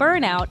avoid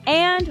burnout,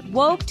 and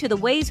woke to the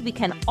ways we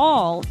can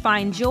all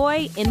find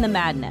joy in the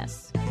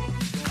madness.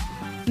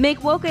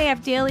 Make Woke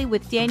AF Daily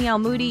with Danielle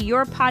Moody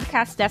your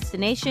podcast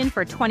destination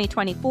for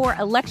 2024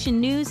 election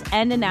news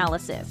and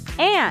analysis.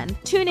 And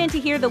tune in to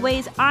hear the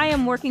ways I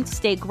am working to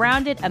stay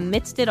grounded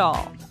amidst it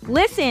all.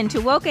 Listen to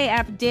Woke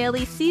AF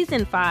Daily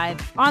Season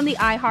 5 on the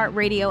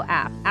iHeartRadio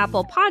app,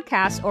 Apple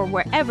Podcasts, or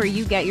wherever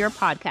you get your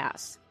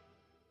podcasts.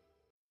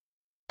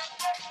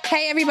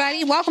 Hey,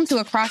 everybody. Welcome to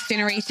Across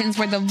Generations,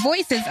 where the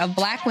voices of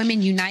Black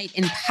women unite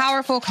in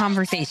powerful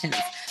conversations.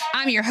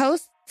 I'm your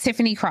host,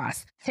 Tiffany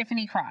Cross.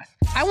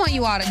 I want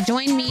you all to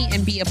join me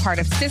and be a part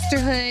of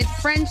sisterhood,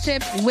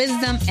 friendship,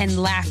 wisdom,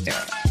 and laughter.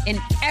 In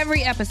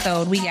every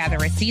episode, we gather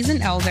a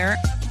seasoned elder.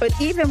 But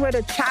even with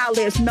a child,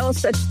 there's no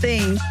such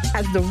thing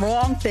as the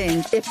wrong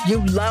thing if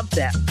you love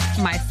them.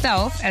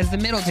 Myself, as the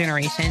middle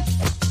generation.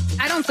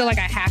 I don't feel like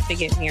I have to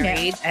get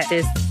married at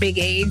this big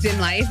age in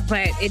life,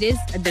 but it is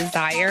a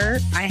desire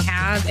I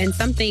have and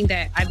something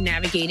that I've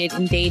navigated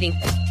in dating.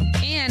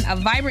 And a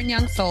vibrant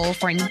young soul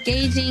for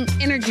engaging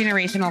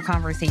intergenerational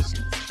conversations.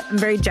 I'm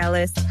very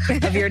jealous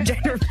of your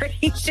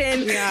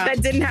generation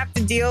that didn't have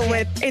to deal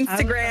with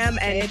Instagram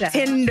and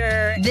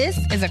Tinder. This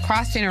is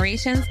Across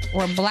Generations,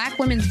 where Black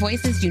women's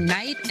voices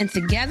unite, and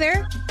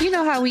together, you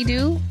know how we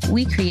do,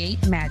 we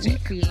create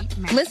magic.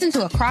 Listen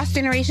to Across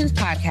Generations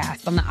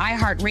podcast on the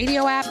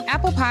iHeartRadio app,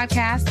 Apple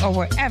Podcasts, or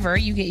wherever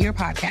you get your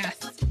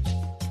podcasts.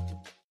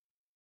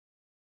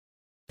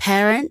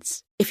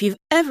 Parents, if you've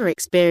ever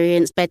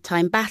experienced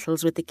bedtime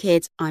battles with the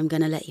kids, I'm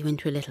going to let you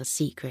into a little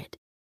secret.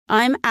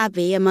 I'm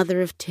Abby, a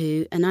mother of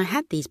two, and I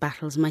had these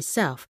battles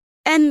myself.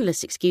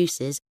 Endless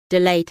excuses,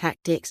 delay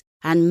tactics,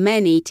 and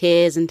many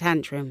tears and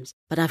tantrums.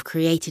 But I've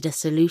created a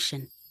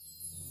solution.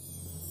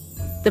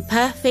 The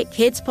perfect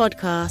kids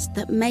podcast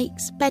that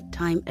makes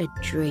bedtime a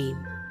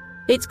dream.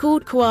 It's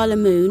called Koala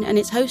Moon, and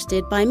it's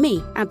hosted by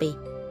me, Abby,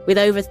 with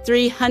over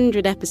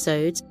 300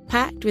 episodes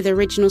packed with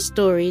original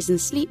stories and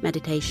sleep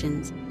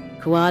meditations.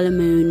 Koala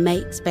Moon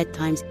makes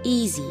bedtimes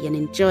easy and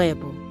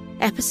enjoyable.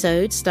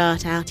 Episodes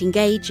start out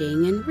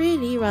engaging and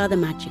really rather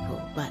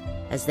magical, but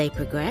as they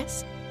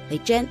progress, they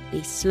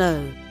gently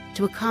slow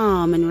to a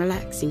calm and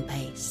relaxing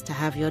pace to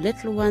have your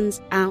little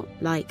ones out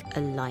like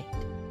a light.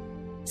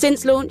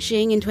 Since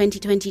launching in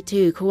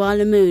 2022,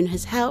 Koala Moon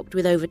has helped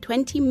with over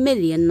 20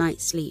 million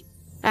nights sleep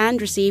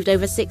and received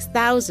over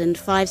 6,000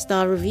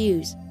 5-star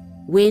reviews.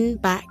 Win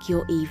back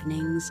your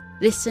evenings.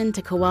 Listen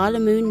to Koala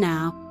Moon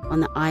now on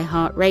the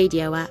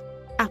iHeartRadio app,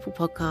 Apple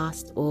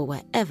Podcasts, or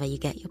wherever you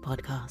get your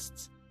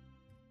podcasts.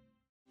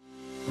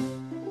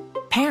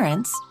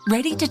 Parents,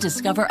 ready to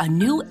discover a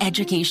new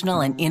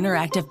educational and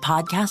interactive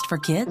podcast for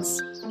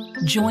kids?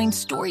 Join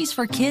Stories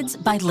for Kids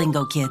by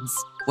Lingo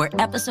Kids, where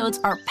episodes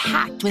are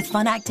packed with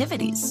fun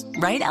activities.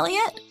 Right,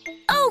 Elliot?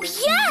 Oh,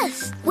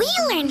 yes! We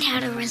learned how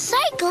to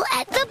recycle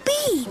at the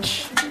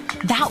beach.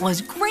 That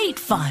was great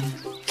fun.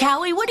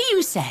 Callie, what do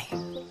you say?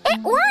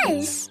 It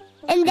was.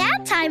 And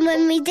that time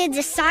when we did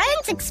the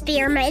science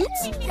experiments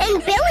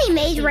and Billy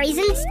made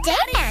raisins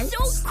dance.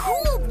 So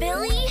cool,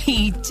 Billy.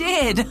 He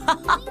did.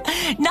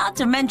 Not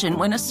to mention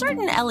when a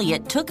certain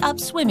Elliot took up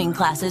swimming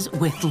classes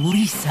with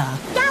Lisa.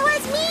 That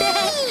was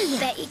me.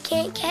 Bet you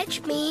can't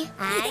catch me.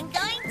 I'm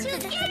going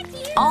to get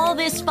you. All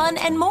this fun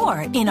and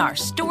more in our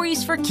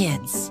Stories for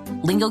Kids.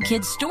 Lingo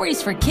Kids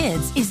Stories for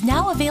Kids is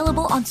now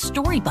available on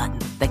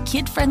Storybutton, the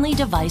kid-friendly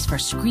device for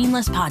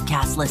screenless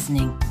podcast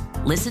listening.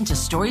 Listen to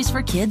Stories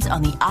for Kids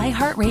on the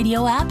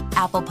iHeartRadio app,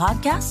 Apple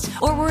Podcasts,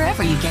 or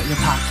wherever you get your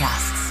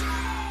podcasts.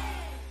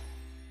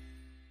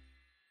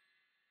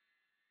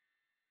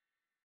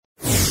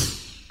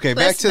 Okay,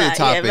 back to the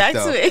topic,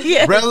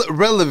 though.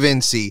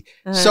 Relevancy.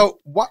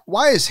 So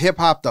why is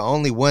hip-hop the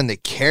only one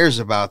that cares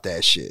about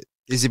that shit?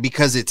 Is it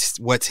because it's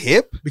what's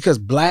hip? Because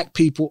black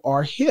people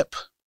are hip.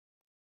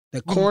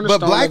 The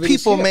cornerstone But black of it is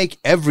people hip. make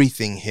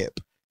everything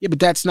hip. Yeah, but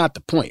that's not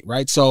the point,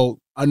 right? So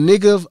a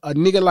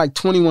nigga like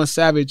 21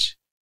 Savage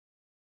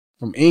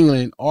from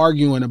England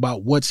arguing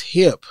about what's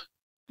hip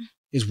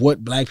is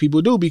what black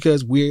people do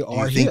because we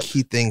are You think hip.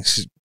 he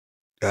thinks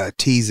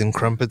teas and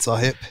crumpets are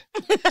hip?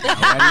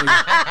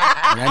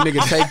 That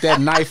nigga take that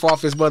knife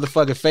off his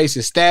motherfucking face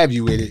and stab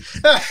you with it.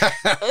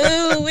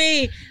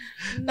 Ooh-wee.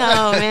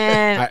 No,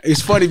 man.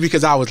 It's funny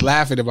because I was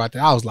laughing about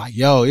that. I was like,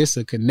 yo, it's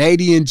a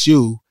Canadian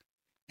Jew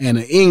and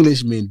an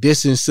Englishman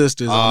dissing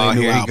sisters on their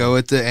new here you album. go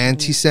with the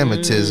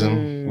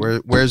anti-Semitism.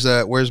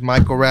 Where's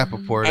Michael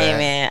Rappaport Hey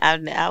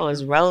at? man, I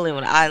was rolling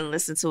when I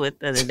listened to it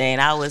the other day,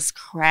 and I was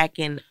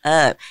cracking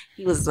up.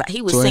 He was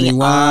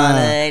singing all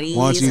of these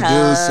won't you do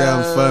hoes.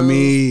 something for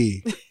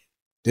me?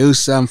 Do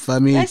something for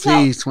me, That's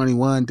please.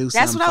 21, do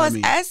That's something what I was for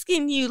me.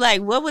 asking you.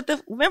 Like, what would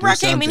the? Remember, Do I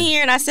came in something.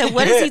 here and I said,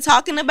 "What is he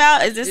talking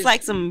about? Is this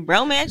like some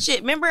romance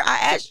shit?" Remember, I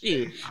asked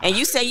you, and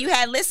you said you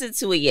had listened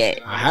to it yet.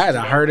 I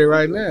heard it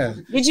right now.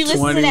 Did you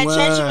listen to that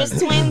Treacherous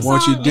Twins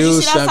Won't song? you Did you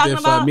do see what I was something talking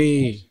for about?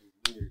 me?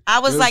 I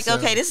was Do like,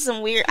 something. okay, this is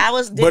some weird. I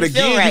didn't But feel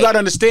again, right. you got to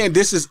understand,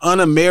 this is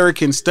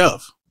un-American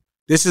stuff.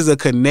 This is a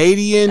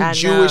Canadian I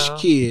Jewish know.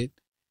 kid,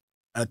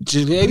 a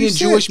Canadian You said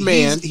Jewish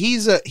man,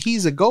 He's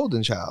a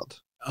golden child.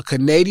 a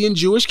Canadian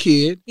Jewish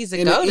kid, He's a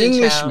and an golden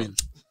Englishman.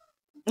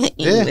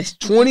 Yeah.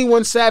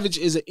 21 Savage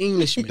is an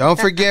Englishman. Don't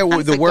forget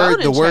He's the a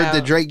word golden that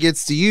child. Drake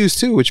gets to use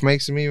too, which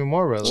makes him even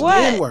more relevant. What?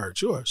 N-word,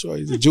 sure.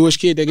 He's a Jewish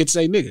kid that gets to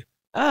say nigga.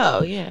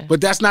 Oh yeah. But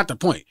that's not the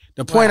point.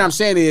 The point Wow. I'm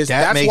saying is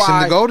That that's makes him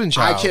why the golden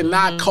child. I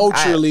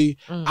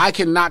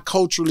cannot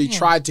culturally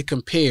try to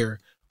compare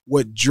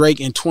what Drake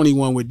and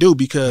 21 would do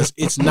because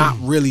it's not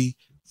really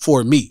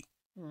for me.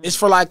 It's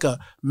for like a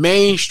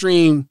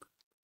mainstream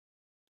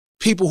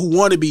people who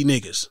want to be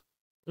niggas.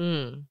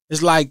 Mm.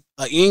 It's like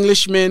an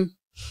Englishman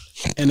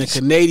and a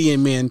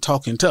Canadian man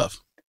talking tough.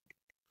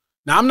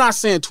 Now I'm not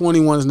saying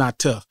 21 is not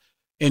tough,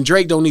 and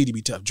Drake don't need to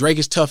be tough. Drake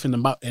is tough in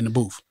the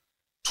booth.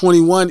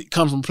 21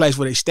 comes from a place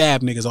where they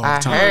stab niggas all the I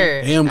time.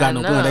 heard. They don't got I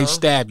no gun. They know.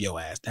 stab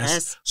your ass.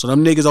 That's So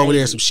them niggas over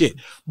there some shit.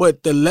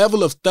 But the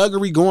level of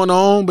thuggery going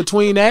on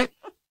between that,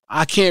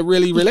 I can't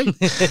really relate.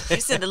 You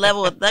said the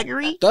level of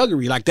thuggery.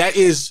 Thuggery, like that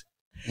is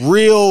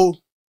real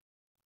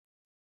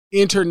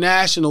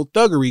international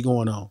thuggery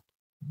going on.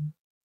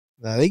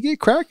 Now they get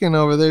cracking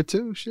over there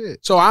too.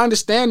 Shit. So I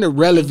understand the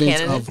relevance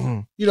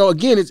Canada? of,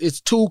 again, it's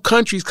two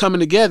countries coming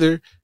together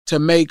to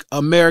make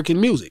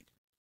American music.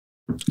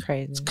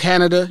 Crazy. It's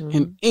Canada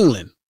and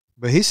England.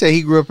 But he said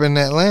he grew up in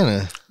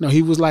Atlanta. No,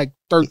 he was like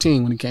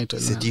 13 when he came to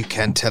He Atlanta. said, "You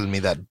can't tell me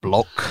that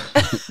block."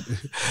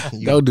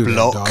 You Don't do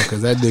block. that, dog,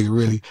 because that nigga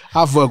really,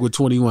 I fuck with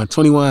 21.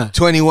 21.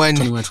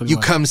 21, you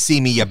come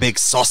see me, you big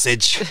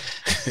sausage.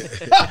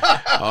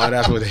 Oh,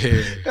 that's what they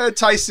hear.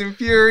 Tyson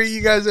Fury,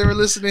 you guys ever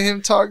listen to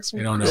him talk?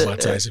 They don't know about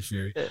Tyson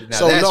Fury.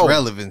 Now that's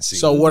relevancy.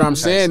 So what I'm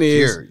Tyson saying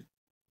is, Fury.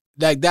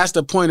 like, that's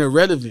the point of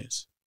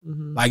relevance.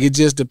 Mm-hmm. Like, it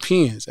just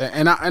depends.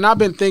 And I've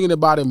been thinking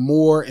about it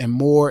more and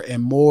more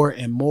and more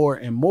and more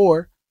and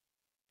more.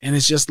 And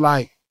it's just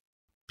like,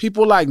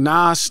 people like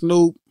Nas,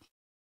 Snoop,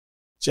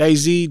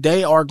 Jay-Z,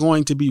 they are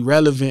going to be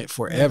relevant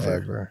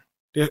forever.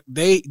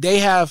 They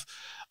have,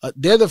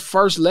 they're the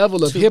first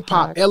level of hip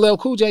hop. LL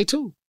Cool J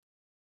too.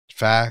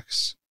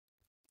 Facts.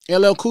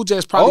 LL Cool J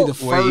is probably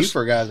the Well, you first.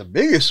 forgot the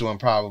biggest one,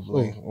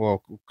 probably.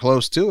 Well,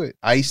 close to it.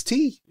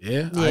 Ice-T.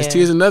 Yeah, Ice-T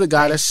is another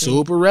guy that's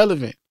super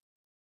relevant.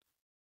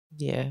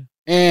 Yeah.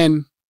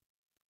 And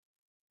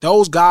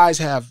those guys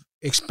have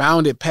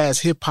expounded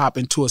past hip hop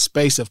into a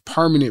space of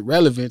permanent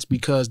relevance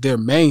because they're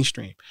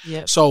mainstream.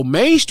 Yep. So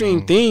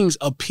mainstream things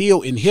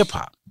appeal in hip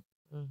hop.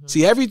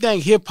 See, everything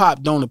hip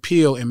hop don't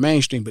appeal in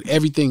mainstream, but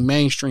everything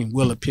mainstream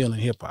will appeal in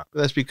hip hop.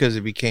 That's because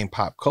it became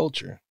pop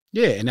culture.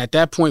 Yeah, and at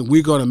that point,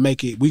 we're gonna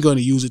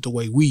use it the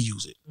way we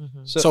use it.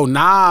 So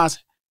Nas,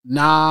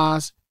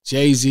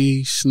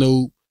 Jay-Z,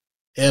 Snoop,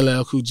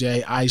 LL Cool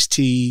J,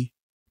 Ice-T,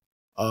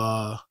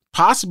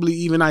 possibly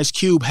even Ice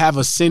Cube have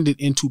ascended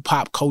into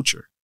pop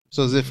culture.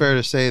 So is it fair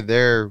to say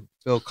they're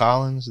Phil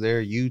Collins,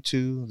 they're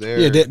U2,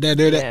 they're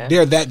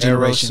They're that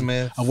generation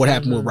Aerosmith. of what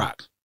happened with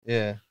rock.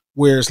 Yeah.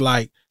 Where it's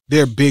like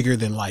they're bigger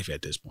than life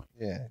at this point.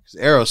 Yeah, because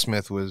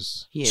Aerosmith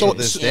was So to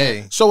this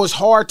day. So it's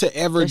hard to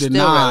ever They're still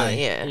deny.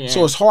 relevant, yeah.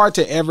 So it's hard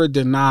to ever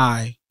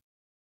deny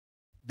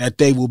that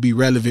they will be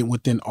relevant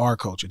within our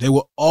culture. They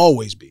will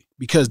always be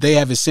because they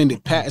have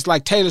ascended past. It's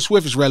like Taylor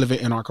Swift is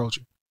relevant in our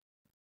culture.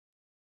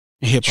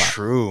 In hip hop.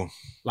 True.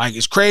 Like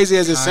as crazy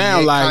as it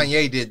sounds like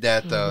Kanye did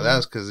that though. That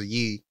was because of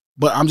Ye.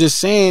 But I'm just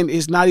saying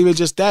it's not even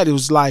just that. It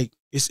was like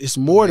it's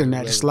more than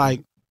that. It's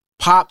like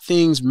pop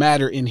things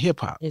matter in hip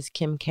hop. Is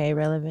Kim K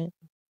relevant?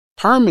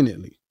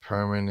 Permanently.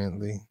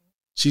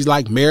 She's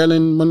like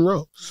Marilyn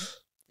Monroe.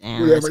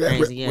 Damn, whatever that's that,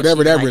 crazy. Yeah,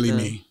 whatever she's that like really the-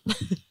 mean.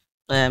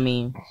 But I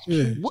mean,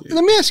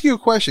 Let me ask you a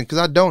question because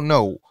I don't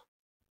know.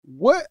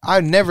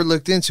 I never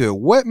looked into it.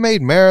 What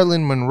made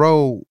Marilyn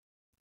Monroe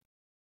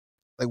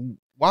like?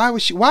 Why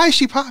is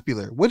she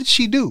popular? What did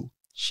she do?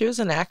 She was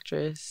an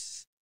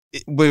actress.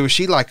 But was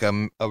she like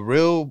a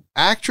real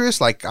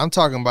actress? Like I'm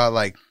talking about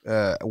like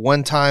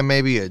one time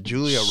maybe a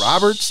Julia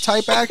Roberts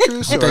type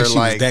actress, I or think she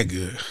like was that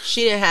good.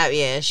 She didn't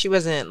have, she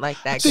wasn't like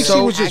that. I think good she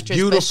of was an just actress,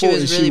 beautiful but she and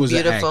was she really was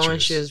an beautiful and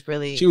actress. she was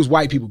really She was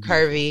white people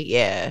curvy.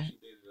 Yeah,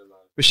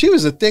 But she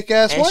was a thick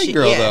ass And white she-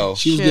 girl yeah, though.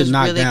 She was She getting was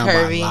knocked really down by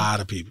curvy. a lot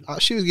of people.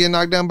 She was getting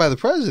knocked down by the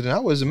president. I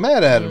wasn't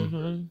mad at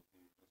him.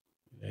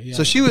 Mm-hmm.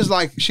 So she was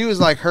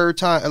like her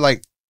time,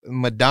 like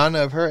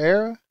Madonna of her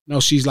era. No,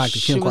 she's like the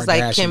Kim she Kardashian. was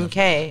like Kim of-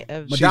 K.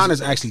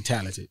 Madonna's actually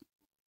talented.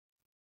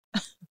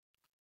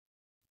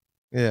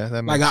 Yeah,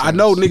 that makes like sense. I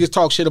know niggas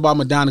talk shit about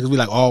Madonna because we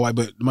like all white,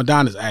 but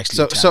Madonna's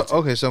actually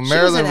talented. So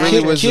Marilyn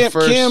really was the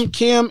first.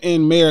 Kim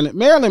and Marilyn.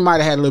 Marilyn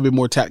might have had a little bit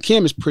more talent.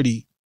 Kim is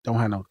pretty. Don't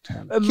have no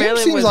talent. Kim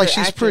seems like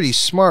she's pretty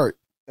smart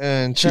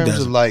in terms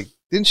of like.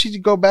 Didn't she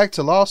go back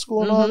to law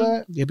school and all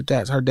that? Yeah, but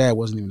her dad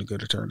wasn't even a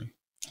good attorney.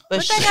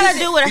 What that got to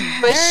do with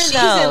her,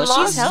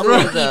 though? She's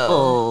helping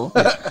people.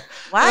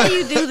 Why do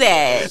you do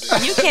that?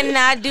 You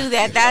cannot do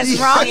that. That's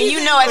wrong, and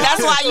you know it.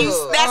 That's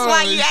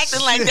why you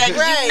acting like that.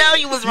 Right. You know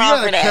you was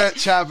wrong for that. Cut,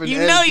 chop, and you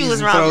know you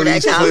was wrong throw for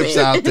that these clips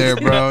out there,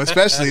 bro.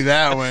 Especially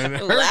that one.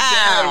 Her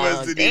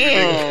wow,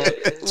 damn.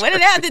 What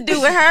did that have to do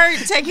with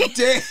her taking?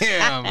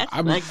 Damn.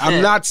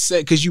 I'm not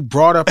saying because you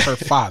brought up her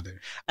father.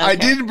 I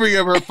didn't bring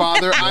up her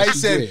father. I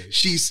said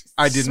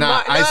I did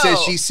not. I said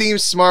she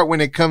seems smart when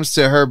it comes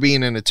to her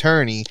being an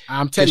attorney.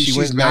 I'm telling you,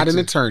 she's not an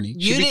attorney.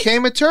 She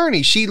became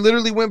attorney. She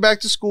literally went back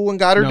to school and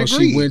got her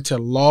degree. She went to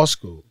law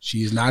school. She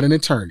is not an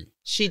attorney.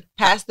 She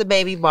passed the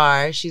baby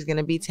bar. She's going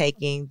to be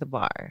taking the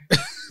bar.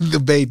 The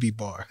baby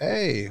bar.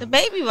 Hey. The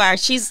baby bar.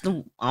 She's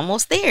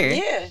almost there.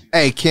 Yeah.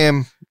 Hey,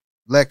 Kim.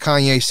 Let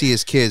Kanye see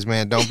his kids,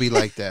 man. Don't be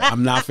like that.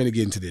 I'm not finna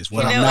get into this.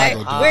 We're not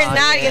going to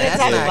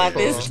talk about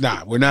this.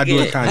 Nah, we're not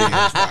doing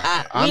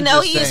Kanye. We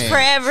know he's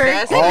forever.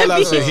 All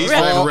I'm saying, he's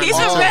forever relevant.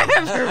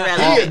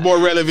 He is more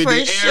relevant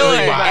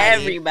than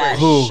everybody.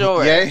 Who?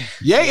 Sure. Ye?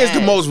 Ye is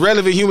the most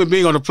relevant human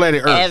being on the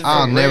planet Earth.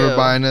 I'll never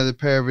buy another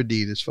pair of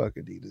Adidas. Fuck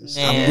Adidas.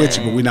 I'm with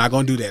you, but we're not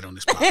gonna do that on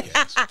this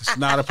podcast. It's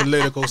not a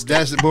political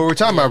But we're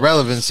talking about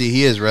relevancy.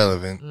 He is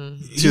relevant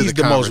to he's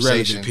the most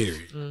conversation.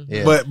 relevant, period.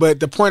 Yeah. But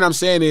the point I'm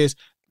saying is,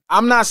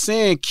 I'm not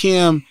saying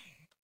Kim.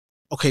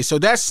 Okay, so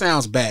that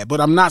sounds bad, but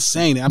I'm not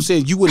saying it. I'm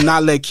saying you would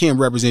not let Kim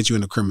represent you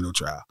in a criminal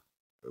trial.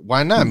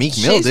 Why not? Meek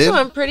Mill She's did.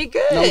 doing pretty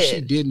good. No,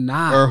 she did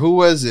not. Or who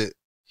was it?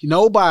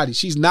 Nobody.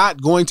 She's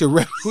not going to.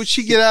 Who'd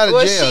she get out of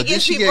jail? She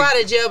gets people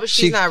out of jail, but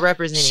she's not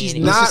representing. She's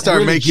anyone. not start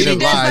really making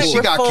getting it lies. like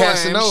She got reform.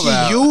 Casanova She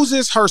out.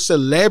 uses her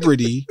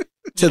celebrity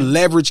to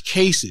leverage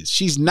cases.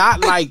 She's not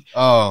like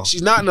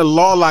she's not in the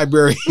law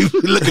library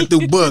looking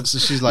through books. So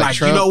she's like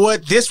Trump. You know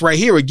what? This right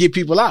here would get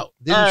people out.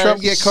 Didn't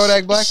Trump get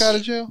Kodak Black out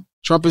of jail?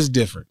 Trump is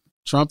different.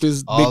 Trump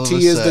is All Big of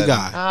T a is the sudden.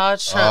 guy. Oh,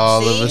 Trump.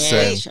 All see? of a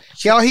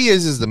sudden. All he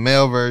is the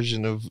male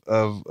version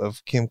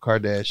of Kim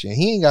Kardashian.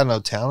 He ain't got no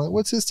talent.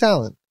 What's his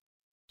talent?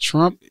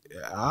 Trump,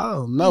 I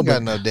don't know. He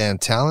got no damn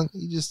talent.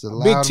 He just a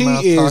Big loud T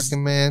mouth is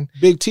talking man.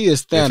 Big T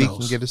is Thanos. If he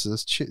can get us the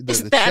checks,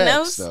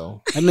 Thanos?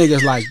 though. That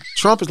nigga's like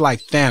Trump is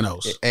like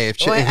Thanos. Hey, if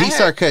he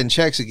start cutting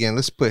checks again,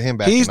 let's put him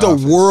back. He's in the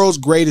office. world's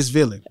greatest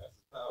villain.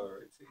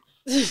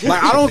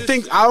 Like I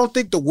don't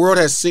think the world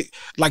has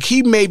like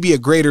he may be a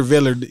greater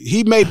villain.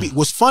 He may be.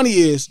 What's funny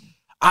is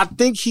I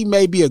think he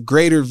may be a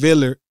greater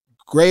villain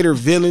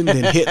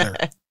than Hitler.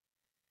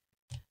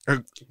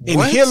 And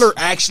Hitler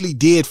actually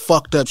did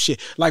fucked up shit.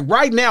 Like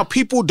right now,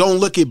 people don't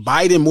look at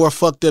Biden more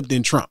fucked up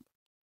than Trump.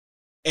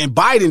 And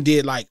Biden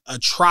did like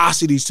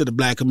atrocities to the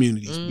black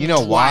communities. You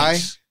know why?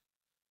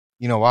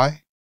 You know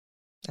why?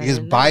 Because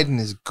Biden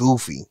is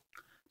goofy.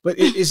 But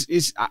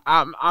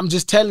I'm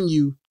just telling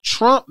you,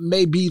 Trump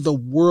may be the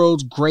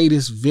world's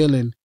greatest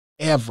villain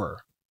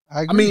ever.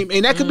 I mean,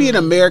 and that could be an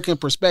American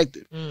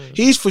perspective.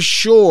 He's for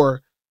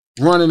sure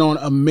running on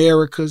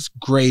America's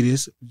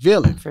greatest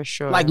villain. For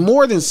sure. Like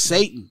more than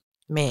Satan.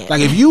 Man.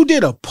 Like if you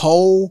did a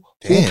poll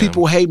who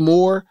people hate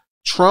more,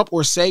 Trump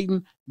or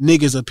Satan,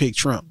 niggas will pick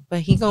Trump.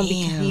 But he's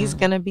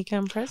gonna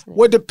become president.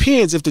 Well, it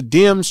depends if the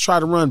Dems try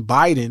to run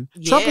Biden.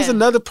 Trump is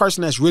another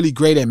person that's really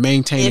great at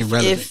maintaining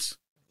relevance.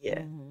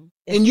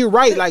 And you're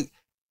right. Like,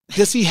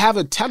 does he have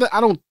a talent? I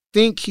don't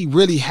think he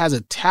really has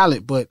a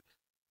talent, but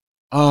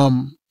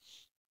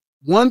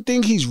one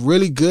thing he's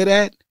really good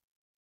at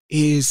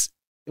is,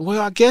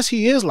 well, I guess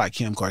he is like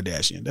Kim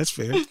Kardashian. That's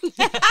fair.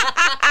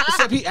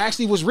 Except he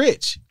actually was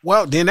rich.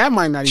 Well, then that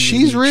might not even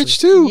She's be rich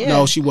true. too.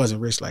 No, she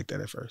wasn't rich like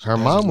that at first. Her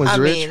mom was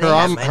rich.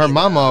 Her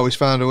mom always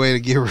found a way to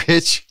get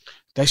rich.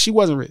 That she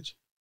wasn't rich.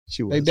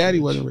 She was. Their daddy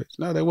wasn't rich.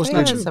 No, that was They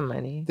not had true. some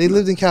money. They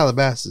lived in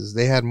Calabasas.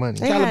 They had money.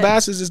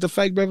 Calabasas is the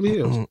fake Beverly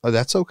Hills. Oh,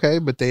 that's okay,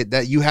 but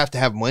that you have to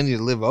have money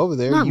to live over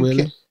there. Not You really.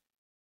 can't-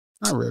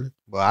 Not really.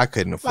 Well, I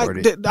couldn't afford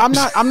Like, it. I'm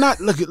not.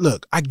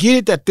 Look. I get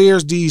it that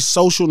there's these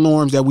social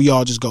norms that we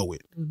all just go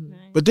with,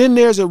 but then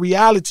there's a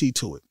reality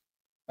to it.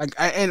 Like,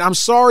 and I'm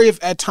sorry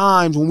if at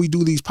times when we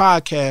do these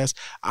podcasts,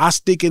 I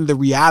stick in the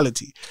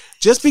reality.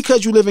 Just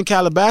because you live in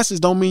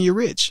Calabasas, don't mean you're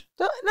rich.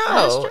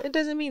 No, it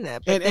doesn't mean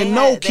that. But And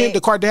no, Kim, the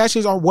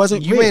Kardashians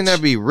wasn't You rich. may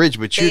not be rich,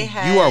 but you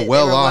are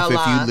well off if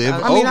you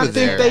live I mean, over I think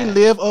there. they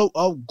live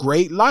a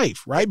great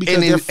life, right? Because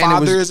And their it- and it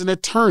father was- is an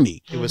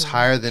attorney. It was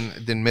higher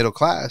than middle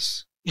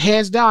class.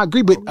 Hands down, I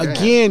agree. But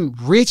again,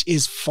 rich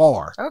is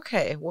far.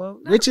 Okay, well,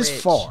 not Rich is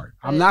far.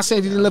 I'm not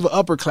saying he didn't live in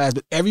upper class,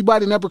 but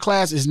everybody in upper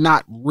class is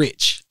not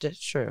rich.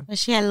 That's true. But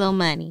she had a little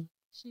money.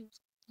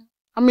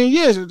 I mean,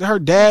 yes, her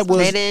dad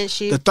was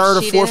the third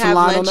or she fourth didn't in have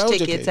line on lunch the OJ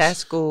tickets case. at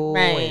school.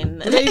 Right.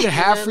 and- Do they even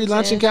have free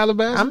lunch in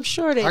Calabasas? I'm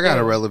sure they I got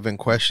do. a relevant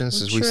question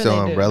since we sure still they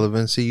on do.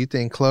 relevancy. You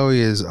think Chloe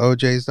is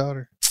OJ's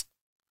daughter?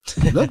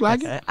 Look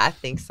like it. I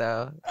think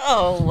so.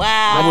 Oh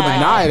wow! I would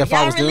deny it if I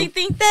Y'all was really them.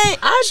 think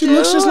that? She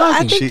looks just like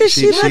I him. think that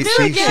she looks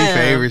like She him.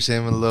 favors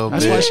him a little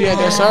That's bit. why she had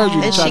that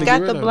surgery. to And try she to got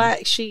get rid the of him.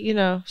 black.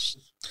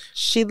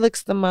 She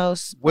looks the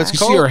most. What's You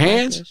cold? see her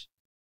hands?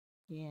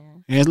 Yeah.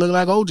 Hands look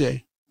like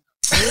OJ.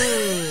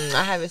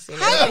 I haven't seen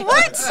it.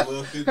 What?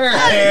 Her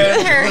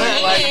hands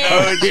look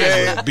like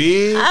OJ.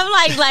 Big.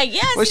 I'm like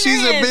yes. Well,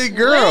 she's a yes. big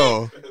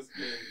girl.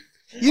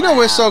 You know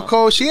what's so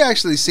cool? She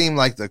actually seemed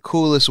like the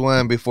coolest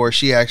one before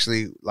she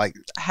actually like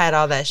Had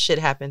all that shit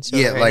happen to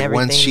her. yeah, and like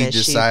once everything she that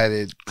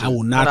decided. I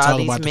will not With all talk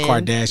these about the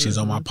men. Kardashians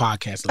on my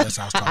podcast unless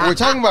I was talking. We're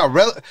talking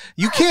about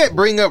you can't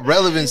bring up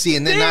relevancy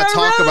and then not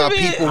talk about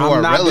people who I'm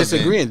are not relevant.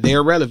 disagreeing.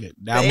 They're relevant.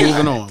 Now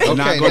moving on. I'm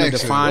not Okay, going to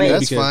next define one. it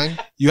That's because fine.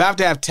 you have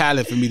to have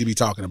talent for me to be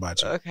talking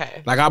about you.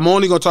 Okay. Like I'm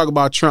only going to talk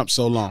about Trump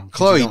so long. 'cause you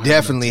Chloe don't have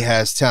definitely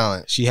has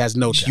talent. She has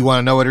no talent. You want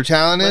to know what her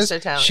talent What's is? her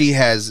talent? She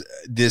has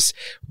this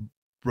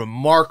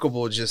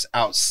remarkable, just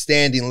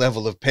outstanding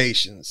level of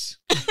patience.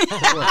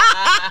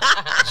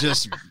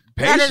 Just patience.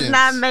 That does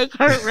not make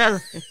her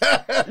relevant.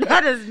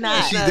 That is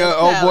not. She does.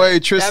 Oh boy,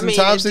 Tristan mean,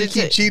 Thompson it's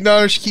keep just- cheating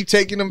on her. She keep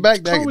taking them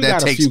back. That, Chloe that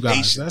got a takes few guys.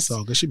 patience. That's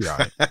all good. She'll be all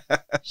right.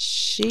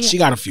 She She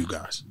got a few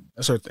guys.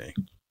 That's her thing.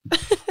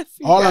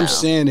 All I'm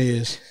saying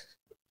is,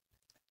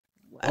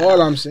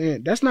 all I'm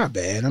saying, that's not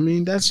bad. I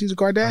mean, she's a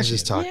Kardashian. I'm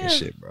just talking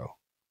shit, bro.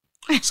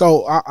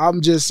 So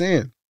I'm just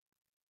saying,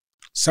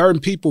 certain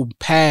people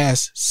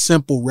pass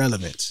simple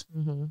relevance.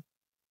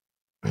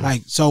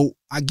 Like, so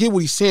I get what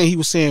he's saying. He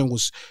was saying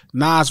was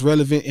Nas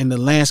relevant in the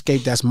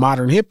landscape that's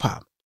modern hip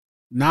hop.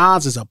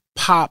 Nas is a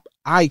pop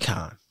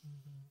icon.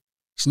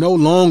 He's no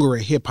longer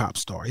a hip hop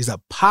star. He's a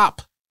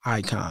pop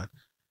icon.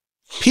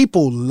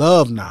 People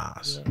love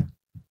Nas.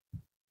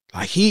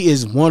 Like, he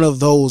is one of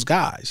those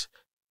guys.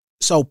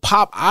 So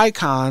pop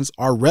icons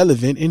are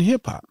relevant in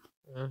hip hop.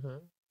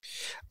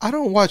 I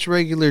don't watch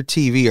regular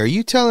TV. Are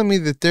you telling me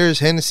that there's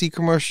Hennessy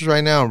commercials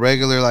right now on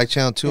regular like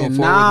channel 2 and And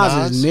 4 Nas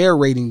with Nas? is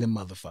narrating the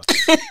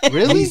motherfucker.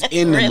 Really? He's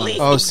in the motherfucker.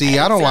 Oh, see,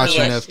 I don't watch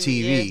enough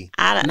TV.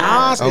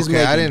 Nas is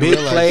Okay, I making didn't big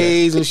realize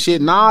plays and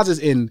shit. Nas is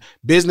in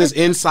Business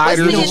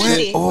Insider. What's the and shit.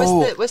 Hennessy?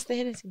 Oh. What's the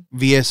Hennessy?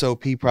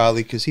 VSOP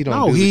probably because he don't.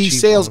 No, do the he cheap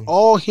sells one.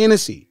 all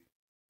Hennessy.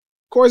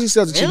 Of course, he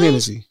sells the cheap Really?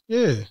 Hennessy.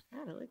 Yeah,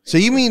 So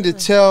you mean to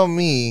tell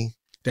me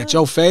that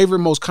your favorite,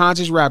 most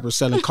conscious rapper is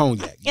selling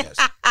cognac? Yes.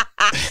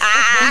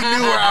 you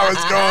knew where I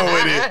was going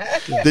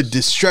with it? The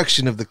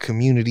destruction of the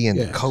community and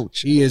the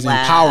culture. He is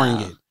empowering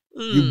it.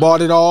 You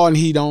bought it all, and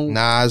he don't.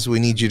 Nas, we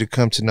need you to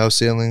come to No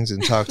Ceilings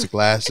and talk to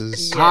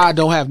Glasses. I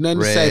don't have nothing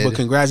to say, Red. but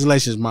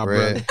congratulations, my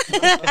Red.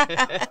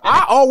 brother.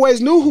 I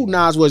always knew who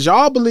Nas was.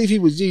 Y'all believe he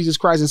was Jesus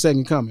Christ in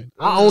second coming.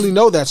 I only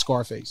know that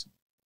Scarface.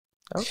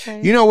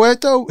 Okay. You know what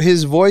though?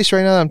 His voice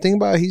right now, I'm thinking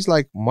about it, he's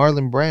like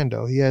Marlon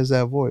Brando. He has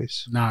that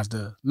voice. Nas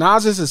does.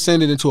 Nas has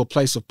ascended into a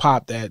place of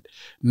pop that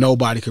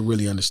nobody could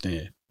really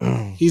understand.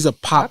 He's a I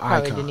pop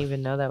probably icon. didn't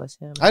even know that was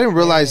him. I didn't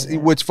realize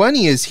what's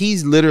funny is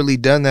he's literally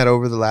done that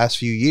over the last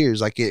few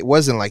years. Like it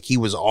wasn't like he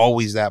was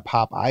always that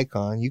pop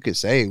icon. You could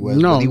say it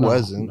was, but he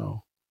wasn't.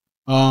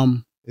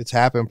 No. It's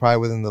happened probably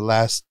within the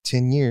last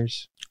 10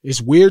 years.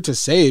 It's weird to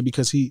say it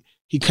because he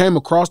came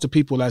across the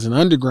people as an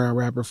underground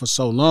rapper for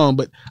so long.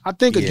 But I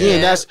think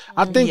again, that's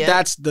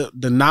the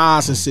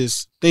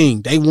narcissist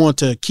thing. They want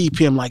to keep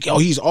him like, yo,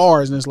 he's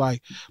ours. And it's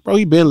like, bro,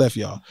 he been left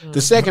y'all.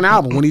 The second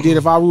album, when he did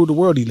If I Ruled the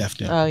World, he left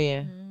him. Oh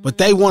yeah. But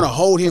they want to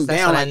hold him That's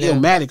down what I like knew.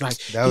 Illmatic, like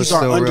That was he's our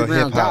still real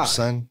underground hip hop, guy.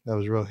 son. That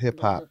was real hip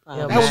hop.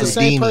 That was the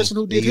same person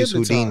who did They use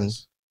Houdini.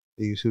 Hypnotize.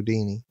 They use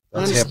Houdini. I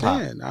That's hip hop.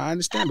 understand. I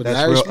understand. But That's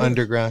Larry real Smith,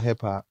 underground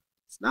hip hop.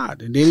 It's not.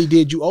 And then he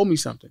did You Owe Me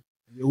Something.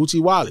 Uchi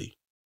Wally.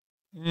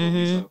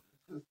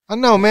 I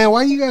know, man.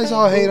 Why you guys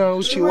all hate on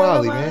Uchi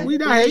Wally, man? We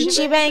not hating.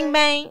 Uchi bang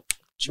bang.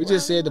 We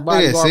just said the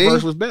Bodyguard see?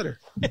 verse was better.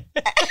 He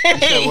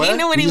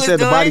knew what We he was just said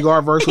the doing.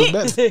 Bodyguard verse was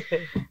better.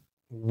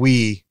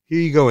 We. Here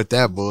you go with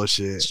that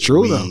bullshit. It's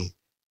true, We. though.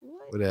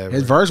 Whatever.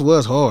 His verse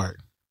was hard.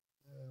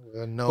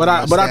 Well, no But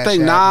I mustache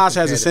think having Nas has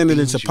compared to ascended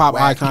beans, into you pop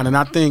whack. icon, and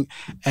I think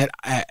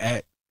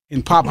at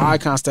in pop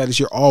icon status,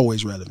 you're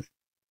always relevant.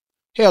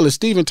 Hell, if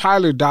Steven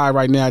Tyler died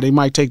right now, they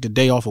might take the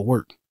day off of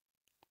work.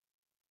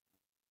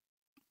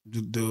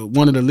 The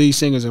one of the lead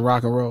singers in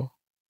rock and roll.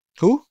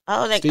 Who?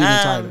 Oh, like Steven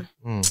Tyler.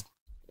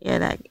 Yeah,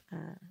 that.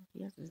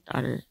 He has his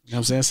daughter. You know what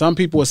I'm saying? Some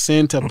people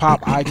ascend to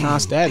pop icon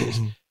status.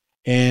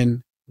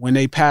 And when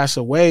they pass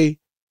away,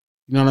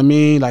 you know what I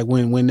mean? Like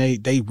when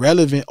they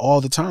relevant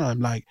all the time.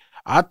 Like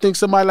I think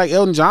somebody like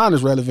Elton John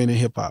is relevant in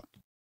hip hop.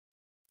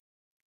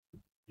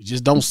 It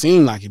just don't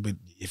seem like it, but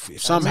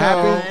if something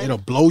happens, it'll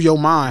blow your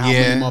mind how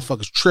Yeah. many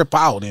motherfuckers trip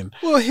out and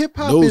Well, hip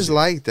hop lose is it.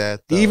 like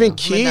that, though. Even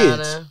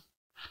kids.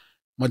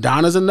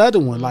 Madonna's another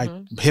one. Like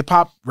hip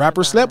hop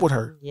rappers slept with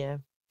her. Yeah.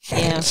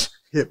 Yeah.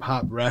 Hip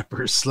hop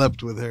rappers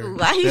slept with her.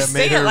 Why you That say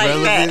made it her like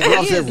relevant? that?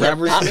 I said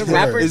rappers slept with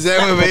her. Is that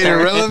what made her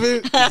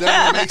relevant? Is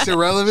that what makes her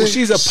relevant? Well,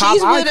 she's a pop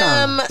She's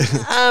icon.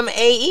 with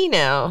AE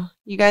now.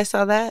 You guys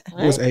saw that?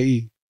 Who's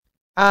AE?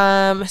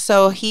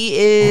 So he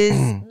is.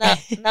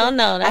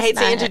 No. I hate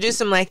to not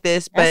introduce him. him like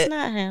this, That's but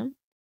not him.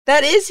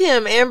 That is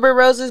him, Amber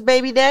Rose's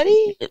baby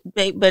daddy.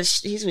 But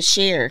he's with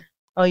Cher.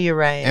 Oh, you're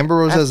right. Amber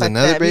Rose has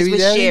another baby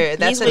daddy? Cher.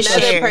 That's He's with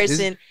another Cher.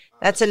 person.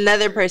 That's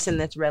another person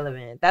that's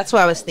relevant. That's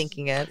what I was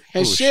thinking of.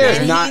 And Cher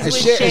is not. And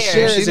Cher She's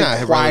isn't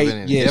not quite.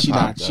 relevant in Yeah,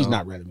 hip-hop, she's though.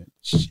 not relevant.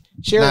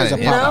 Cher Not is a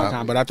in pop hip-hop.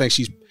 icon, but I think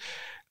she's. It'd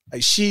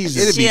be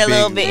She a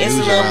little big bit. It's a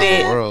news little around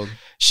bit. the world.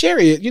 Cher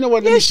is. You know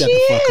what? Let me shut the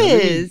fuck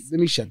up. Let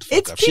me shut the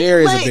fuck up. Cher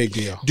is a big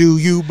deal. Do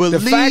you believe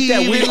The fact that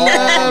we all,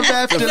 love the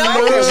after fact love? that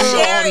we all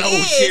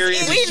know Cher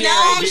is. We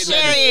know who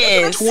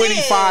Cher is.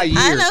 25 years.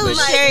 I know who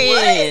nigga.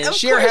 Cher is.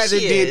 Cher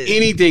hasn't did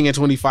anything in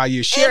 25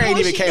 years. Cher ain't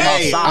even came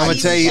outside.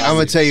 I'm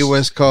gonna tell you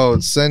what's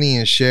cold. Sonny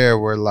and Cher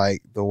were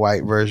like the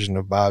white version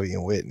of Bobby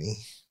and Whitney.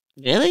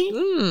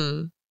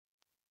 Really?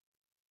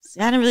 See,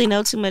 I didn't really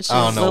know too much.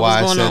 I don't know what why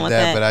I was going on said with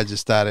that, but I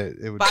just thought it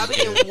would Bobby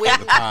be and good.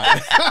 Whitney.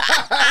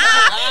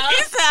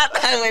 It sounded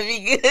like it would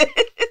be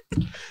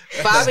good.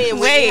 Bobby and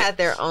Whitney Wait. had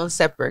their own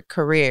separate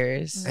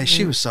careers. And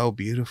she was so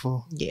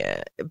beautiful.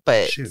 Yeah,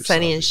 but She was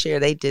Sonny so and Cher,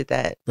 they did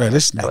that. Bro,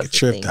 this That was nigga the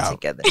tripped thing out.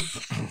 together.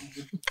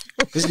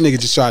 This nigga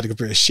just tried to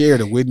compare Cher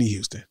to Whitney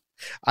Houston.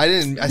 I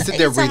said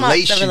their He's talking about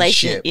the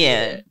relationship.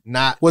 Yeah.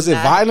 Not Was it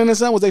violent or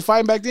something? Was they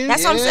fighting back then?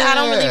 That's what I'm saying. I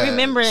don't really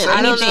remember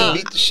Sonny anything. used to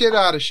beat the shit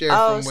out of Cher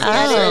Oh, from so what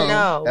I they didn't said.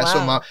 know. That's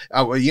Wow.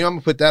 what I'm gonna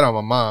put that on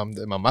my mom.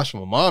 That's what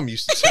my mom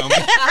used to tell me.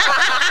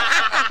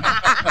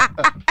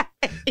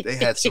 They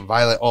had some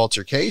violent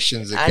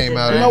altercations that came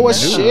out. You in know what?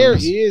 the news. Cher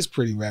is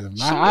pretty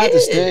relevant. I have to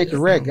stay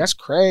correct. That's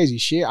crazy.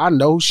 Cher, I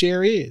know who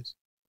Cher is.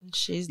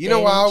 She's You know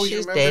why I always she's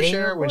remember dating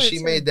Cher her when boy, she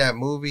too. made that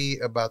movie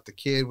about the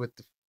kid with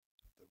the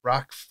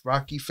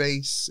rocky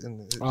face and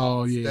the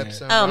Oh yeah.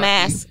 stepson Oh, Rocky.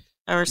 Mask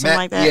or something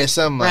like that. Yeah,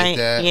 something like Right,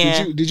 that.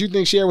 yeah. Did you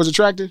think Cher was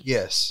attractive?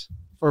 Yes.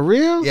 For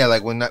real? Yeah,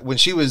 like when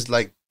she was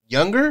like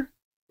younger.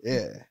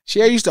 Yeah.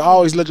 Cher used to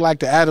always look like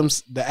the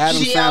Addams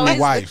She family always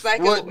wife. looks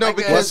like What? No,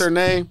 because What's her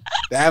name?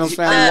 The Addams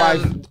family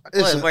wife.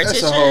 It's What,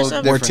 that's Morticia a whole or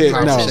something? different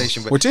Morticia, no.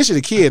 conversation. But Morticia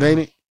the kid, ain't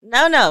it?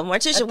 No,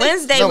 Morticia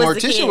Wednesday no,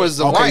 was the Morticia kid. was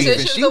the Okay, wife. Morticia's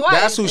and she, the wife.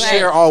 That's who Right.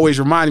 Cher always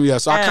reminded me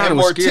of. So I kind of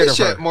was scared of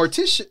her.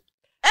 Morticia.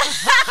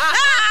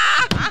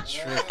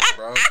 Trip,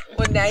 bro.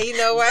 Well, now you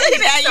know why.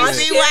 Now you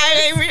see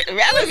why they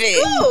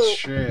relevant.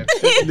 Trip.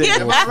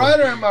 Am I right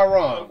or am I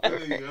wrong?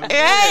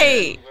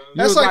 Hey.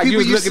 That's like you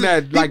was used looking to-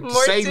 at like people-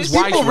 Satan's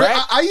people wife's re-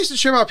 rat. I used to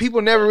trip out.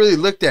 People never really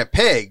looked at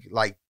Peg.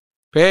 Like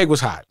Peg was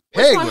hot.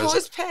 Peg Who was.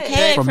 was Peg?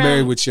 Peg From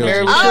Married with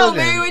Children. Married with Oh,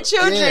 Children. Married with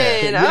Children.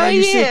 Yeah. Oh,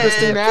 you see yeah.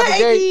 Christina Applegate?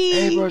 Peggy.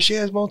 Hey, bro, she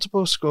has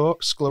multiple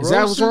sclerosis. Is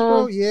that what's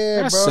wrong? Bro.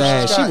 Yeah, That's bro.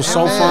 sad. She's She got was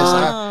so MS.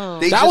 fine.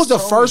 They That just was the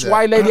told me first that.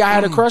 white lady I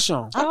had a crush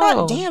on. I Oh.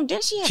 thought, damn,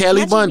 didn't she have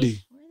Kelly snatches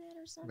Bundy.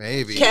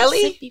 Maybe.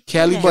 Kelly?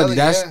 Kelly Yeah. Bundy.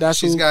 Yeah. That's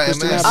She's who got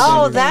Christina MS. Applegate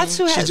Oh, is. that's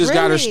who She had just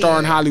got her really? star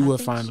in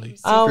Hollywood finally.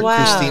 Oh, wow.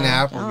 Christina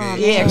Applegate.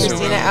 Yeah, That's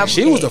Christina her name. Applegate.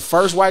 She was the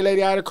first white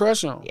lady I had a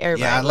crush on.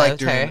 Everybody Yeah, I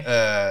liked loved her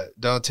in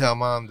Don't Tell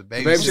Mom the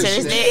Baby.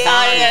 Babysitter.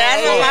 Oh, yeah,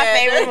 that's one of my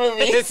favorite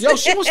movies. Yo,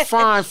 she was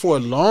fine for a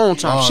long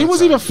time. Long She was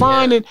time, even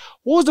fine in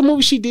what was the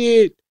movie she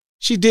did?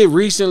 She did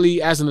recently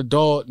as an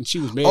adult, and she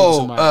was married to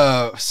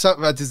somebody.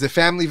 Something about the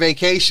Family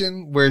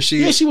Vacation where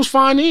she. Yeah, she was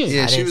fine in.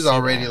 Yeah, I she didn't was see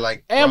already that.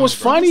 like. And what's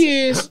funny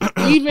is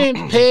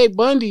even Peg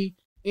Bundy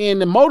in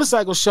the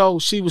motorcycle show,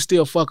 she was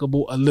still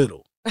fuckable a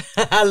little.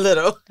 A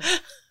little.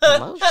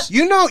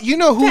 You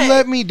know who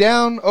let me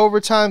down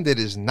over time that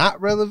is not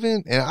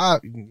relevant,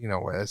 and you know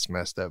what? That's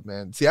messed up,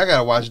 man. See, I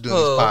gotta watch doing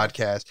this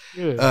podcast.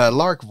 Yeah.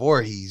 Lark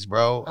Voorhees,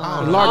 bro.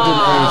 Lark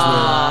didn't age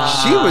well.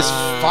 She was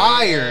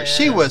fire.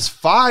 She was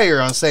fire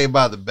on Saved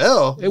by the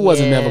Bell. It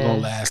wasn't never gonna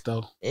last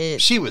though.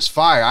 She was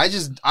fire.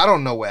 I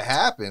don't know what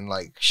happened.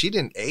 Like she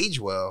didn't age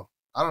well.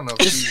 I don't know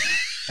if she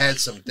had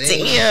some things.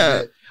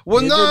 Damn.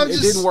 Well, no,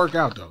 it didn't work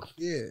out though.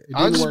 Yeah, didn't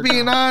I'm just work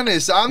being out.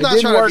 honest. I'm It not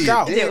didn't trying to work be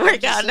out. a It dick. didn't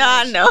work out. No,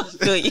 I know.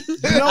 Feel you.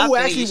 You know who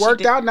actually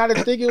worked out? Not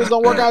to think it was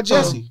gonna work out,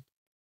 Jesse.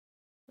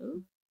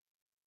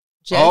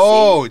 Jesse?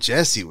 Oh,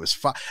 Jessie was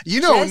fine.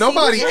 You know, Jessie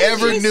nusnobody was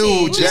ever Jessie.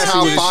 knew just Jessie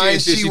how was fine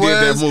shit till she she did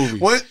that was. movie.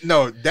 What?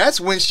 No, that's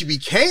when she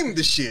became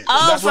the shit.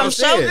 Oh, That's what from I'm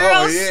saying.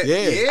 Showgirls?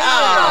 Yeah.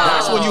 Oh.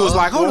 That's when you was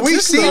like, When oh, we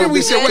this seen girl her, we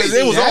is said, wait, Jesse.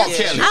 It was all that-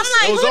 Kelly. I'm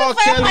like, it was who all the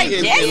fuck Kelly. like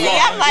and Jesse?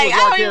 Lark. I'm like, What was I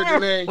Lark don't character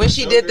remember. name? When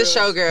she did the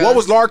showgirl. What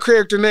was Lark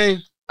character name?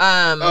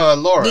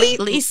 Laura.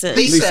 Lisa.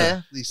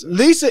 Lisa.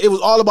 Lisa. It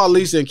was all about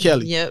Lisa and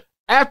Kelly. Yep.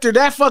 After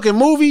that fucking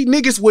movie,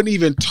 niggas wouldn't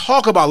even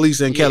talk about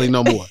Lisa and Kelly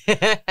no more.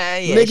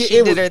 Yeah, Nigga, she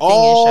it did was her thing in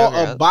all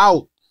Showgirls.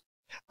 about.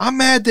 I'm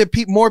mad that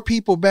more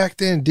people back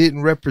then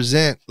didn't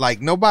represent,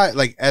 like nobody,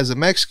 like as a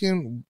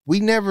Mexican,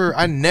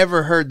 I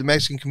never heard the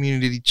Mexican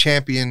community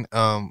champion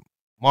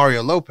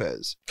Mario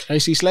Lopez.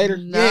 AC Slater?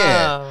 No.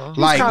 Yeah. He's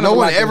Like kinda no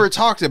one like ever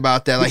talked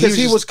about that. Like Because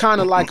he just- was kind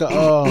of like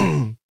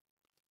a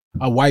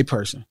white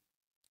person.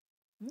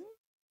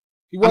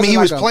 I wasn't mean, he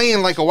like was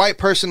playing like a white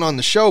person on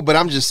the show, but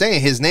I'm just saying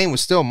his name was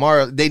still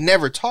Mario. They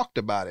never talked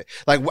about it.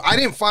 Like I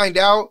didn't find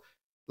out.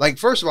 Like,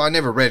 first of all, I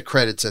never read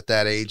credits at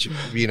that age,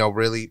 you know,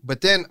 really.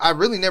 But then I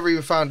really never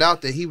even found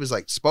out that he was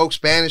like spoke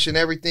Spanish and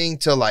everything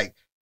till like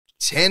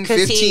 10,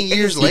 15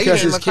 years later.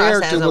 Because his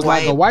character was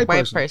like a white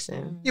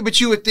person. Yeah, but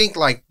you would think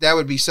like that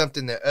would be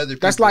something that other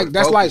people That's like would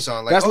that's like focus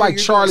on. that's oh, like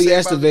you're Charlie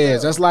doing Saved by the Estevez.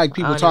 Bell. That's like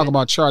people I talk don't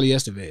about Charlie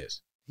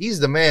Estevez. He's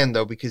the man,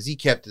 though, because he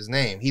kept his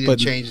name. He didn't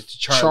change it to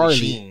Charlie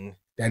Sheen.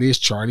 That is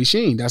Charlie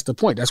Sheen. That's the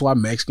point. That's why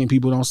Mexican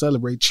people don't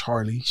celebrate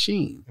Charlie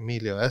Sheen.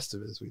 Emilio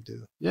Estevez, we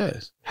do.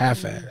 Yes.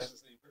 Half-ass.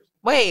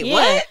 Wait,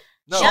 what?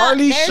 No.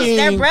 Charlie Sheen.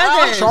 They're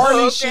brothers.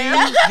 Charlie Sheen.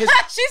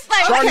 She's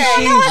like, Charlie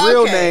Sheen's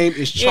real name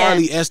is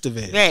Charlie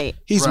Estevez. Right.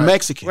 He's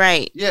Mexican.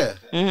 Right. Yeah.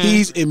 Mm-hmm.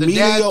 He's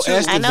Emilio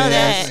Estevez. I know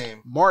that.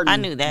 Martin. I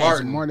knew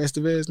that. Martin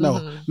Estevez? No.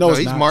 Mm-hmm. No, it's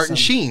he's not. Martin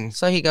Sheen.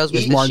 So he goes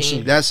with Martin Sheen.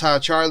 Sheen. That's how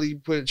Charlie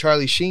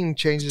Sheen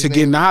changed his to name.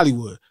 get into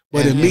Hollywood.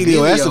 But And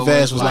Emilio Emilio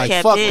Estevez was like,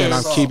 fuck that,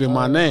 I'm his. keeping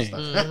my name.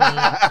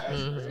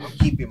 I'm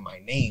keeping my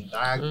name,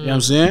 dog. You know what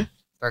I'm saying?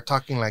 Start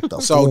talking like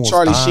the So fools,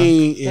 Charlie dog.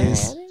 Sheen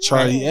is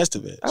Charlie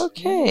Estevez.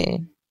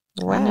 Okay.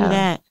 Wow. I knew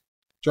that.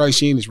 Charlie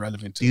Sheen is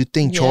relevant too. Do you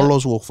think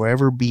Cholos will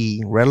forever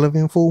be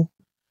relevant, fool?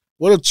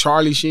 What if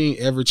Charlie Sheen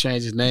ever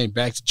changed his name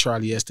back to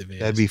Charlie Estevez?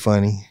 That'd be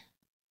funny.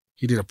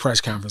 He did a press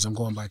conference. I'm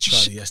going by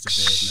Charlie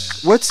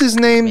Estevez now. What's his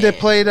name that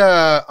played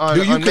on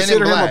Do you on Men in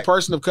consider him a Black?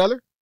 person of color?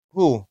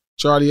 Who?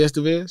 Charlie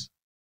Estevez?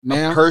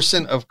 Now? A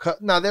person of color?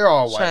 No, they're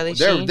all Charlie white.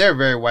 They're Sheen?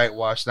 very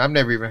whitewashed. And I've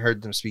never even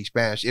heard them speak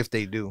Spanish. If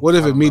they do, What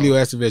if I don't Emilio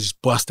know. Estevez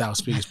just bust out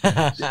speaking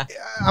Spanish?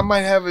 I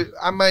might have it.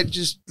 I might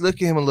just look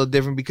at him a little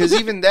different because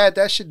even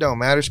that shit don't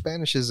matter.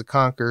 Spanish is the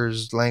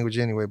conqueror's language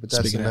anyway. But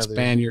that's Speaking of another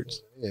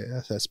Spaniards. Yeah,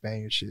 that's that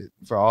Spaniard shit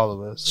for all of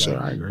us. Sure,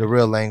 Like, I agree. The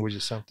real language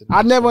is something.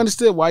 I never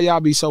understood why y'all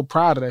be so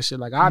proud of that shit.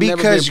 Like, I've never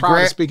been Because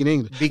proud of speaking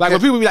English. Like, when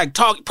people be like,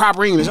 talk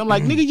proper English, I'm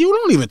like, nigga, you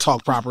don't even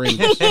talk proper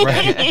English.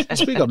 Right.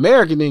 Speak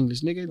American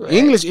English, nigga. Right.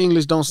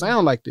 English don't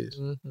sound like this.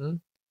 Mm-hmm.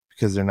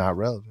 Because they're not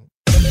relevant.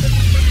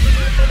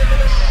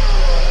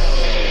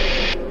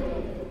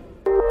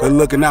 Good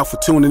looking out for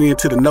tuning in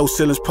to the No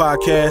Ceilings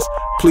Podcast.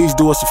 Please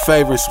do us a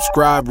favor and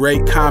subscribe,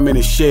 rate, comment,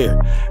 and share.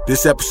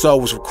 This episode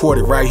was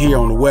recorded right here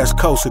on the West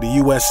Coast of the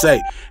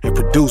USA and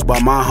produced by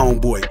my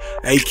homeboy,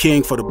 A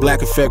King, for the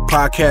Black Effect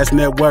Podcast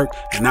Network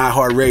and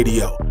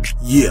iHeartRadio.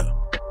 Yeah.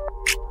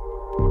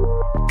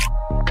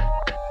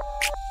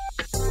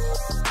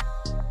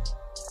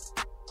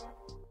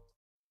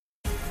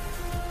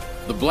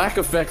 The Black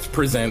Effect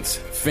presents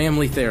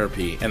Family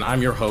Therapy, and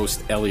I'm your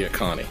host, Elliot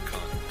Connie.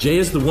 Jay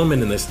is the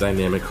woman in this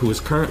dynamic who is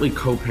currently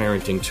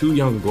co-parenting 2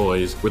 young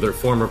boys with her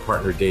former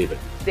partner, David.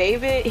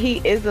 David, he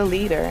is a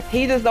leader.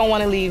 He just don't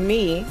want to leave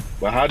me.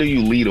 But how do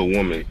you lead a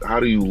woman? How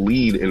do you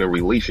lead in a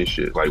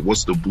relationship? Like,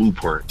 what's the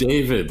blueprint?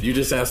 David, you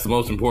just asked the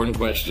most important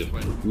question.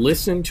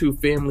 Listen to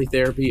Family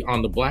Therapy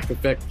on the Black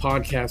Effect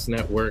Podcast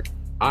Network,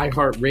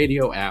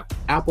 iHeartRadio app,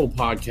 Apple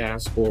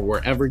Podcasts, or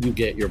wherever you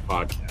get your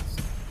podcasts.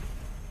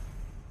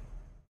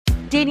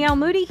 Danielle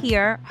Moody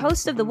here,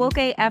 host of the Woke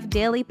AF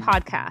Daily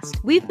podcast.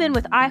 We've been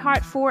with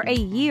iHeart for a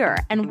year,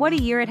 and what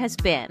a year it has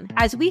been.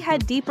 As we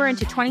head deeper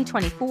into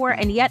 2024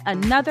 and yet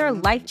another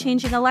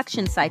life-changing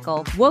election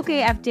cycle, Woke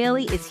AF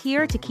Daily is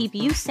here to keep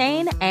you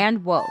sane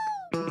and woke.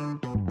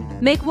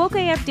 Make Woke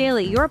AF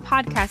Daily your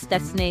podcast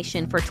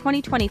destination for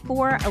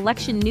 2024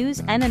 election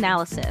news and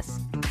analysis.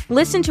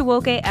 Listen to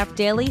Woke AF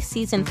Daily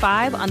Season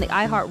 5 on the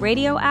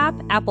iHeartRadio app,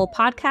 Apple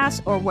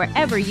Podcasts, or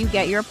wherever you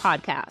get your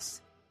podcasts.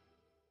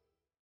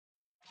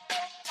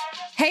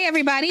 Hey,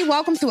 everybody.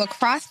 Welcome to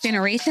Across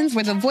Generations,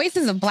 where the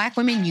voices of Black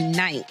women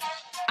unite.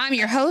 I'm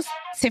your host,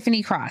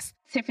 Tiffany Cross.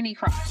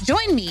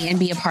 Join me and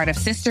be a part of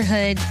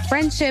sisterhood,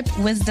 friendship,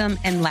 wisdom,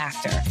 and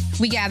laughter.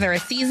 We gather a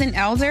seasoned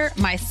elder,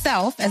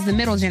 myself as the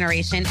middle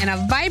generation, and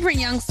a vibrant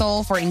young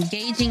soul for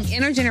engaging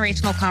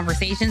intergenerational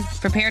conversations.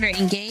 Prepare to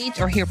engage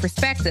or hear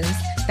perspectives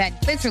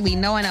that literally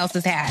no one else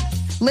has had.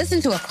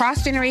 Listen to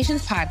Across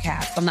Generations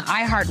podcast on the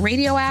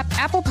iHeartRadio app,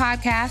 Apple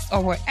Podcasts,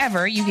 or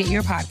wherever you get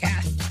your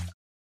podcasts.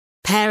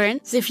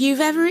 Parents, if you've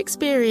ever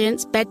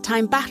experienced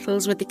bedtime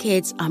battles with the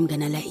kids, I'm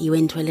going to let you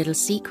into a little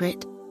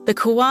secret. The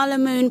Koala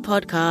Moon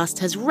podcast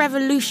has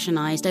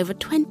revolutionized over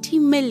 20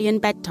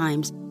 million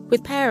bedtimes,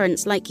 with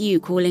parents like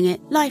you calling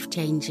it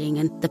life-changing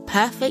and the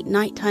perfect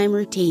nighttime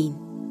routine.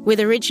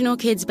 With original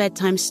kids'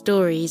 bedtime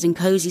stories and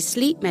cozy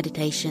sleep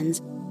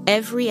meditations,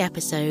 every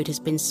episode has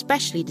been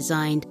specially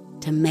designed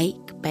to make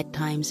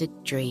bedtimes a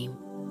dream.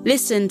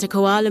 Listen to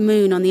Koala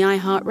Moon on the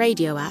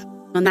iHeartRadio app,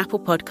 on Apple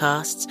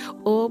Podcasts,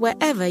 or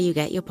wherever you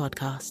get your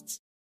podcasts.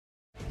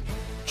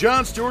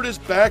 Jon Stewart is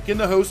back in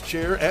the host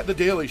chair at The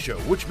Daily Show,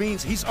 which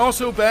means he's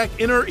also back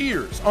in our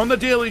ears on The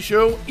Daily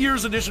Show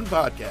Ears Edition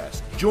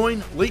podcast.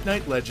 Join late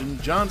night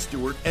legend Jon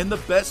Stewart and the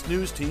best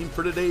news team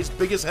for today's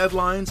biggest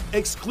headlines,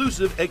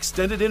 exclusive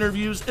extended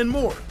interviews, and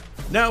more.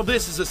 Now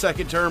this is a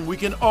second term we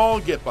can all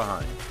get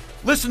behind.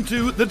 Listen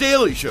to The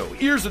Daily Show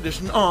Ears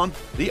Edition on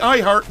the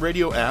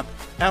iHeartRadio app,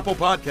 Apple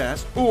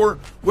Podcasts, or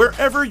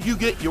wherever you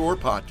get your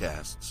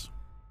podcasts.